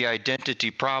 Fixing the identity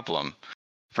problem,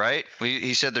 right?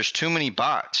 He said there's too many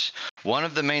bots. One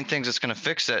of the main things that's going to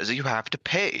fix that is that you have to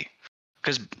pay,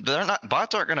 because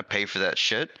bots aren't going to pay for that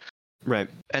shit. Right.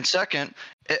 And second,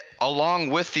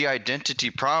 along with the identity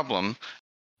problem,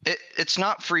 it's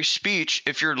not free speech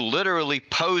if you're literally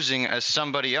posing as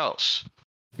somebody else.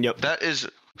 Yep. That is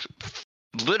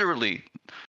literally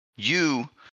you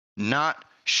not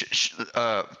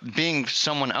being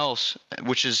someone else,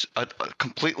 which is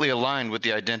completely aligned with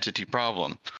the identity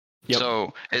problem. Yep.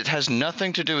 So it has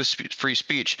nothing to do with free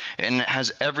speech, and it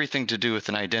has everything to do with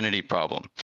an identity problem.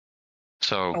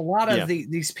 So a lot of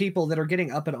these people that are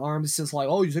getting up in arms is like,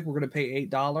 oh, you think we're going to pay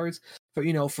 $8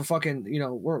 for fucking,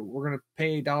 we're going to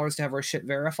pay $8 to have our shit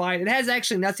verified? It has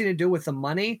actually nothing to do with the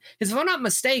money. Because if I'm not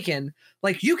mistaken,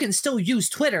 like, you can still use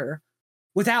Twitter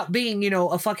without being,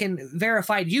 a fucking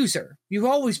verified user. You've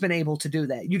always been able to do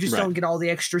that. You just don't get all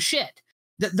the extra shit.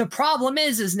 The problem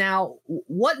is now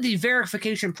what the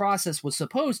verification process was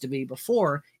supposed to be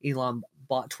before Elon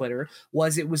bought Twitter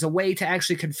was it was a way to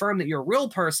actually confirm that you're a real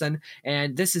person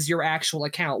and this is your actual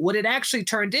account. What it actually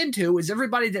turned into is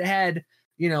everybody that had,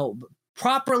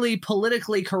 properly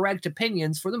politically correct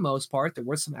opinions, for the most part, there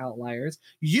were some outliers,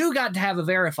 you got to have a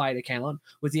verified account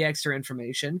with the extra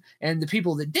information, and the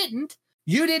people that didn't,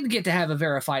 you didn't get to have a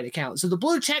verified account. So the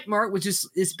blue check mark, which is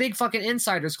this big fucking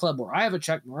insiders club where I have a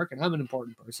check mark and I'm an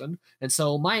important person, and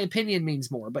so my opinion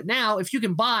means more. But now if you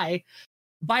can buy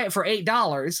it for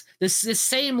 $8, this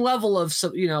same level of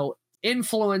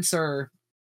influencer,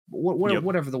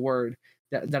 whatever the word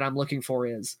that I'm looking for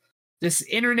is, this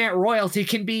internet royalty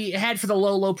can be had for the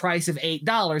low price of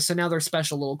 $8. So now their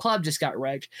special little club just got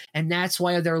wrecked, and that's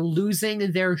why they're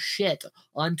losing their shit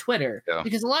on Twitter. Yeah.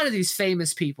 Because a lot of these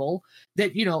famous people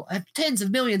that have tens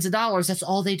of millions of dollars, that's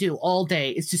all they do all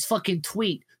day. It's just fucking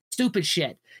tweet stupid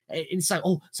shit. It's like,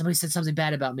 oh, somebody said something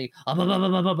bad about me. Blah, blah, blah,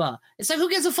 blah, blah, blah. It's like, who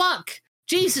gives a fuck?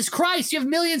 Jesus Christ, you have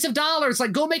millions of dollars.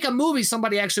 Like, go make a movie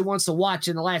somebody actually wants to watch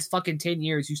in the last fucking 10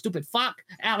 years, you stupid fuck.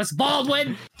 Alex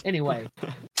Baldwin. Anyway.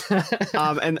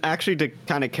 And actually, to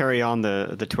kind of carry on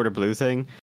the Twitter Blue thing,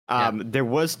 there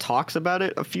was talks about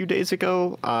it a few days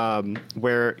ago,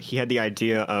 where he had the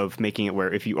idea of making it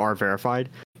where if you are verified,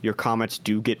 your comments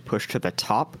do get pushed to the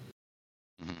top.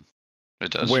 Mm-hmm.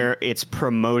 It does. Where it's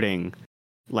promoting,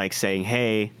 like saying,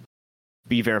 hey,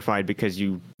 be verified because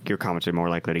your comments are more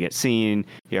likely to get seen,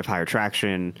 you have higher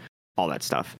traction, all that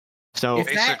stuff. So if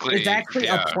that's actually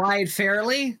applied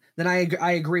fairly, then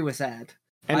I agree with that.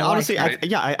 And honestly,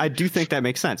 I do think that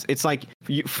makes sense. It's like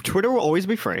Twitter will always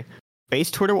be free.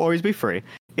 Base Twitter will always be free.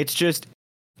 It's just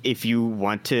if you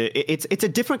want to, it's a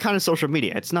different kind of social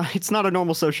media. It's not a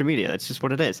normal social media. That's just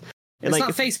what it is. It's like,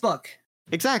 not Facebook.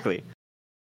 Exactly.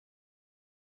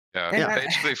 Yeah.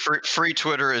 Basically, free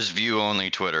Twitter is view-only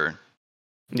Twitter.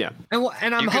 Yeah.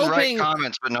 And I'm hoping write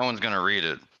comments, but no one's going to read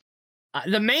it.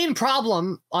 The main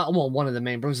problem, one of the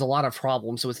main, there's a lot of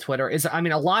problems with Twitter, is, a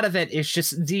lot of it is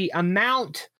just the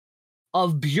amount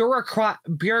of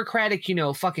bureaucratic,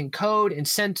 fucking code and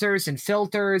sensors and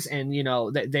filters, and,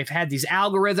 they've had these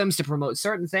algorithms to promote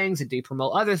certain things and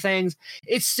de-promote other things.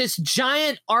 It's this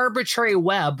giant arbitrary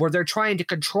web where they're trying to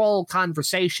control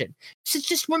conversation. So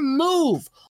just remove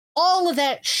all of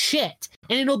that shit,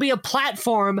 and it'll be a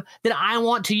platform that I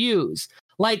want to use.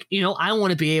 Like, I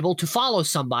want to be able to follow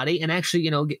somebody and actually,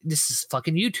 this is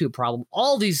fucking YouTube problem.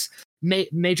 All these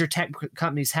major tech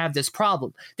companies have this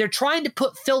problem. They're trying to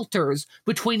put filters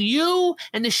between you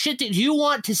and the shit that you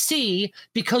want to see,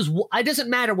 because it doesn't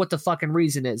matter what the fucking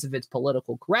reason is, if it's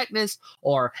political correctness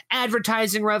or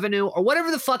advertising revenue or whatever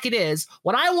the fuck it is.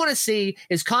 What I want to see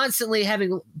is constantly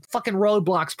having fucking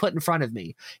roadblocks put in front of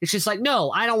me. It's just like, no,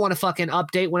 I don't want to fucking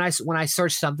update when I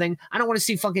search something. I don't want to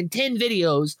see fucking 10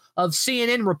 videos of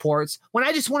CNN reports when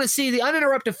I just want to see the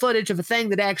uninterrupted footage of a thing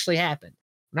that actually happened.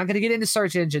 I'm not going to get into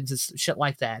search engines and shit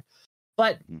like that.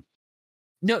 But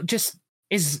no, just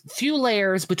is few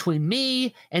layers between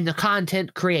me and the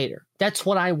content creator. That's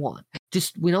what I want.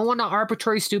 Just, we don't want the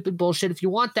arbitrary, stupid bullshit. If you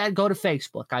want that, go to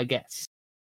Facebook, I guess.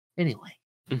 Anyway.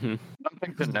 Mm-hmm.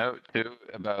 Something to note, too,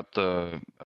 about the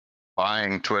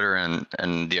buying Twitter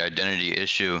and the identity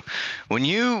issue. When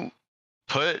you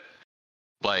put,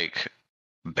 like,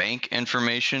 bank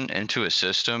information into a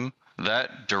system,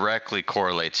 that directly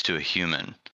correlates to a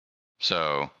human.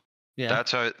 So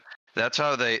that's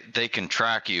how they can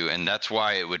track you, and that's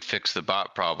why it would fix the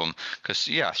bot problem. Because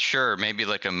sure, maybe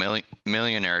like a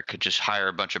millionaire could just hire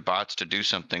a bunch of bots to do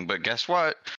something, but guess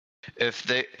what?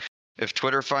 If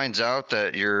Twitter finds out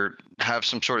that you have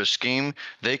some sort of scheme,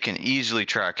 they can easily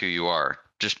track who you are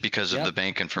just because of the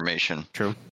bank information.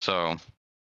 True. So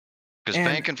Because And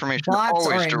bank information bots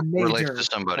always are a relates major to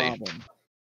somebody. problem.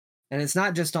 And it's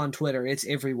not just on Twitter, it's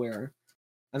everywhere.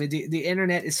 I mean, the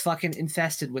internet is fucking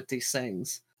infested with these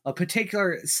things. A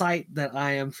particular site that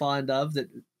I am fond of that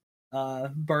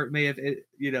Bert may have,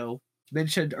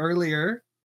 mentioned earlier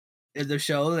in the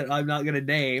show that I'm not going to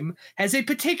name, has a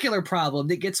particular problem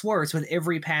that gets worse with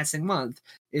every passing month.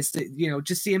 It's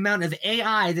just the amount of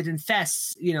AI that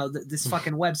infests, this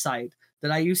fucking website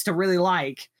that I used to really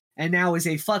like, and now is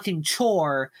a fucking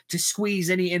chore to squeeze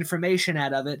any information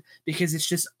out of it because it's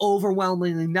just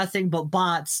overwhelmingly nothing but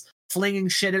bots flinging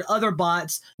shit at other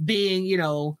bots being,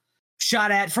 shot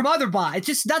at from other bots. It's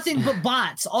just nothing but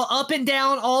bots all up and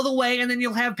down all the way. And then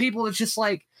you'll have people that's just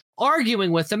like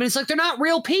arguing with them. And it's like, they're not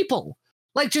real people.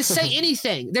 Like, just say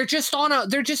anything. They're just on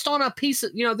a piece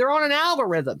of, they're on an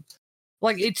algorithm.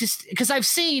 Like, it just, because I've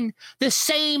seen the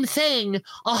same thing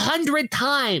 100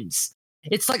 times.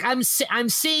 It's like I'm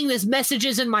seeing these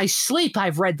messages in my sleep.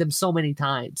 I've read them so many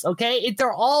times. Okay,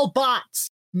 they're all bots.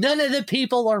 None of the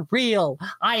people are real.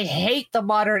 I hate the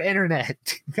modern internet.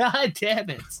 God damn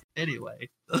it. Anyway,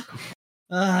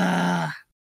 computers.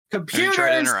 Have you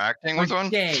tried interacting with one?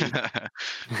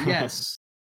 Yes.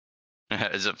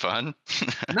 Is it fun?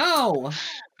 No.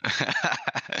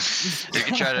 You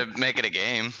can try to make it a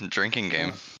game, drinking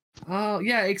game. Oh,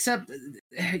 yeah, except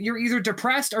you're either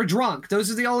depressed or drunk.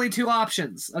 Those are the only two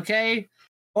options, okay?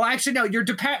 Well, actually, no, you're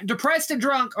depressed and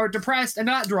drunk, or depressed and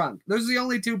not drunk. Those are the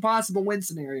only two possible win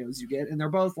scenarios you get, and they're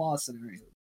both loss scenarios.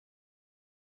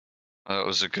 That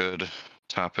was a good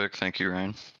topic. Thank you,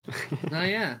 Ryan. Oh,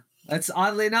 yeah. That's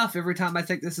oddly enough, every time I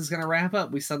think this is going to wrap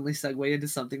up, we suddenly segue into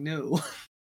something new.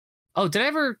 Oh, did I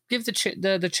ever give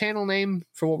the channel name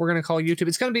for what we're going to call YouTube?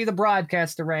 It's going to be The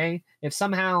Broadcast Array. If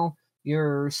somehow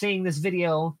you're seeing this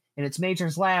video and it's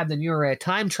Major's Lab, then you're a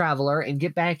time traveler and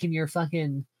get back in your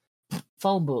fucking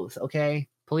phone booth, okay?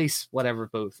 Police, whatever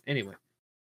booth. Anyway,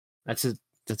 that's a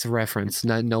reference.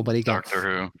 Nobody got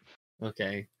Doctor Who.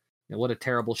 Okay. Yeah, what a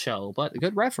terrible show, but a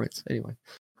good reference. Anyway.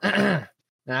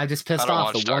 And I just pissed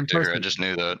off the one person. I just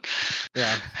knew that.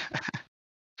 Yeah.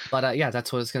 But yeah,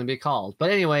 that's what it's going to be called. But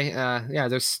anyway, yeah,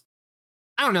 there's,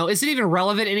 I don't know, is it even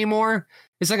relevant anymore?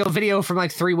 It's like a video from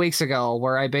like 3 weeks ago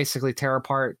where I basically tear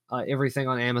apart everything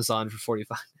on Amazon for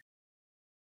 45.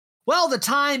 Well, the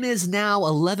time is now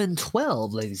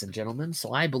 11:12, ladies and gentlemen,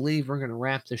 so I believe we're going to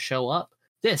wrap the show up.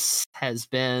 This has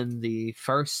been the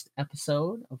first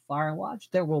episode of Firewatch.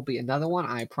 There will be another one,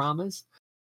 I promise.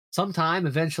 Sometime,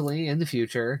 eventually, in the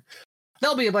future.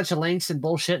 There'll be a bunch of links and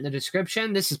bullshit in the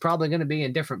description. This is probably going to be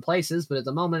in different places, but at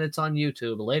the moment it's on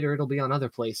YouTube. Later it'll be on other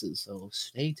places, so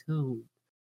stay tuned.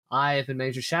 I have been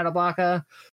Major Shadowbaka.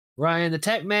 Ryan the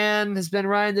Tech Man has been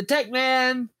Ryan the Tech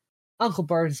Man. Uncle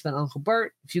Bert has been Uncle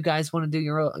Bert. If you guys want to do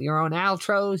your own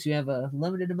outros, you have a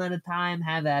limited amount of time,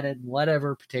 have at it in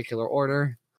whatever particular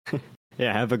order.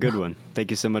 Yeah, have a good one. Thank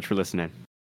you so much for listening.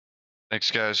 Thanks,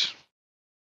 guys.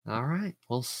 All right.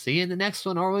 We'll see you in the next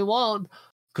one, or we won't.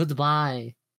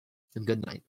 Goodbye and good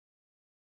night.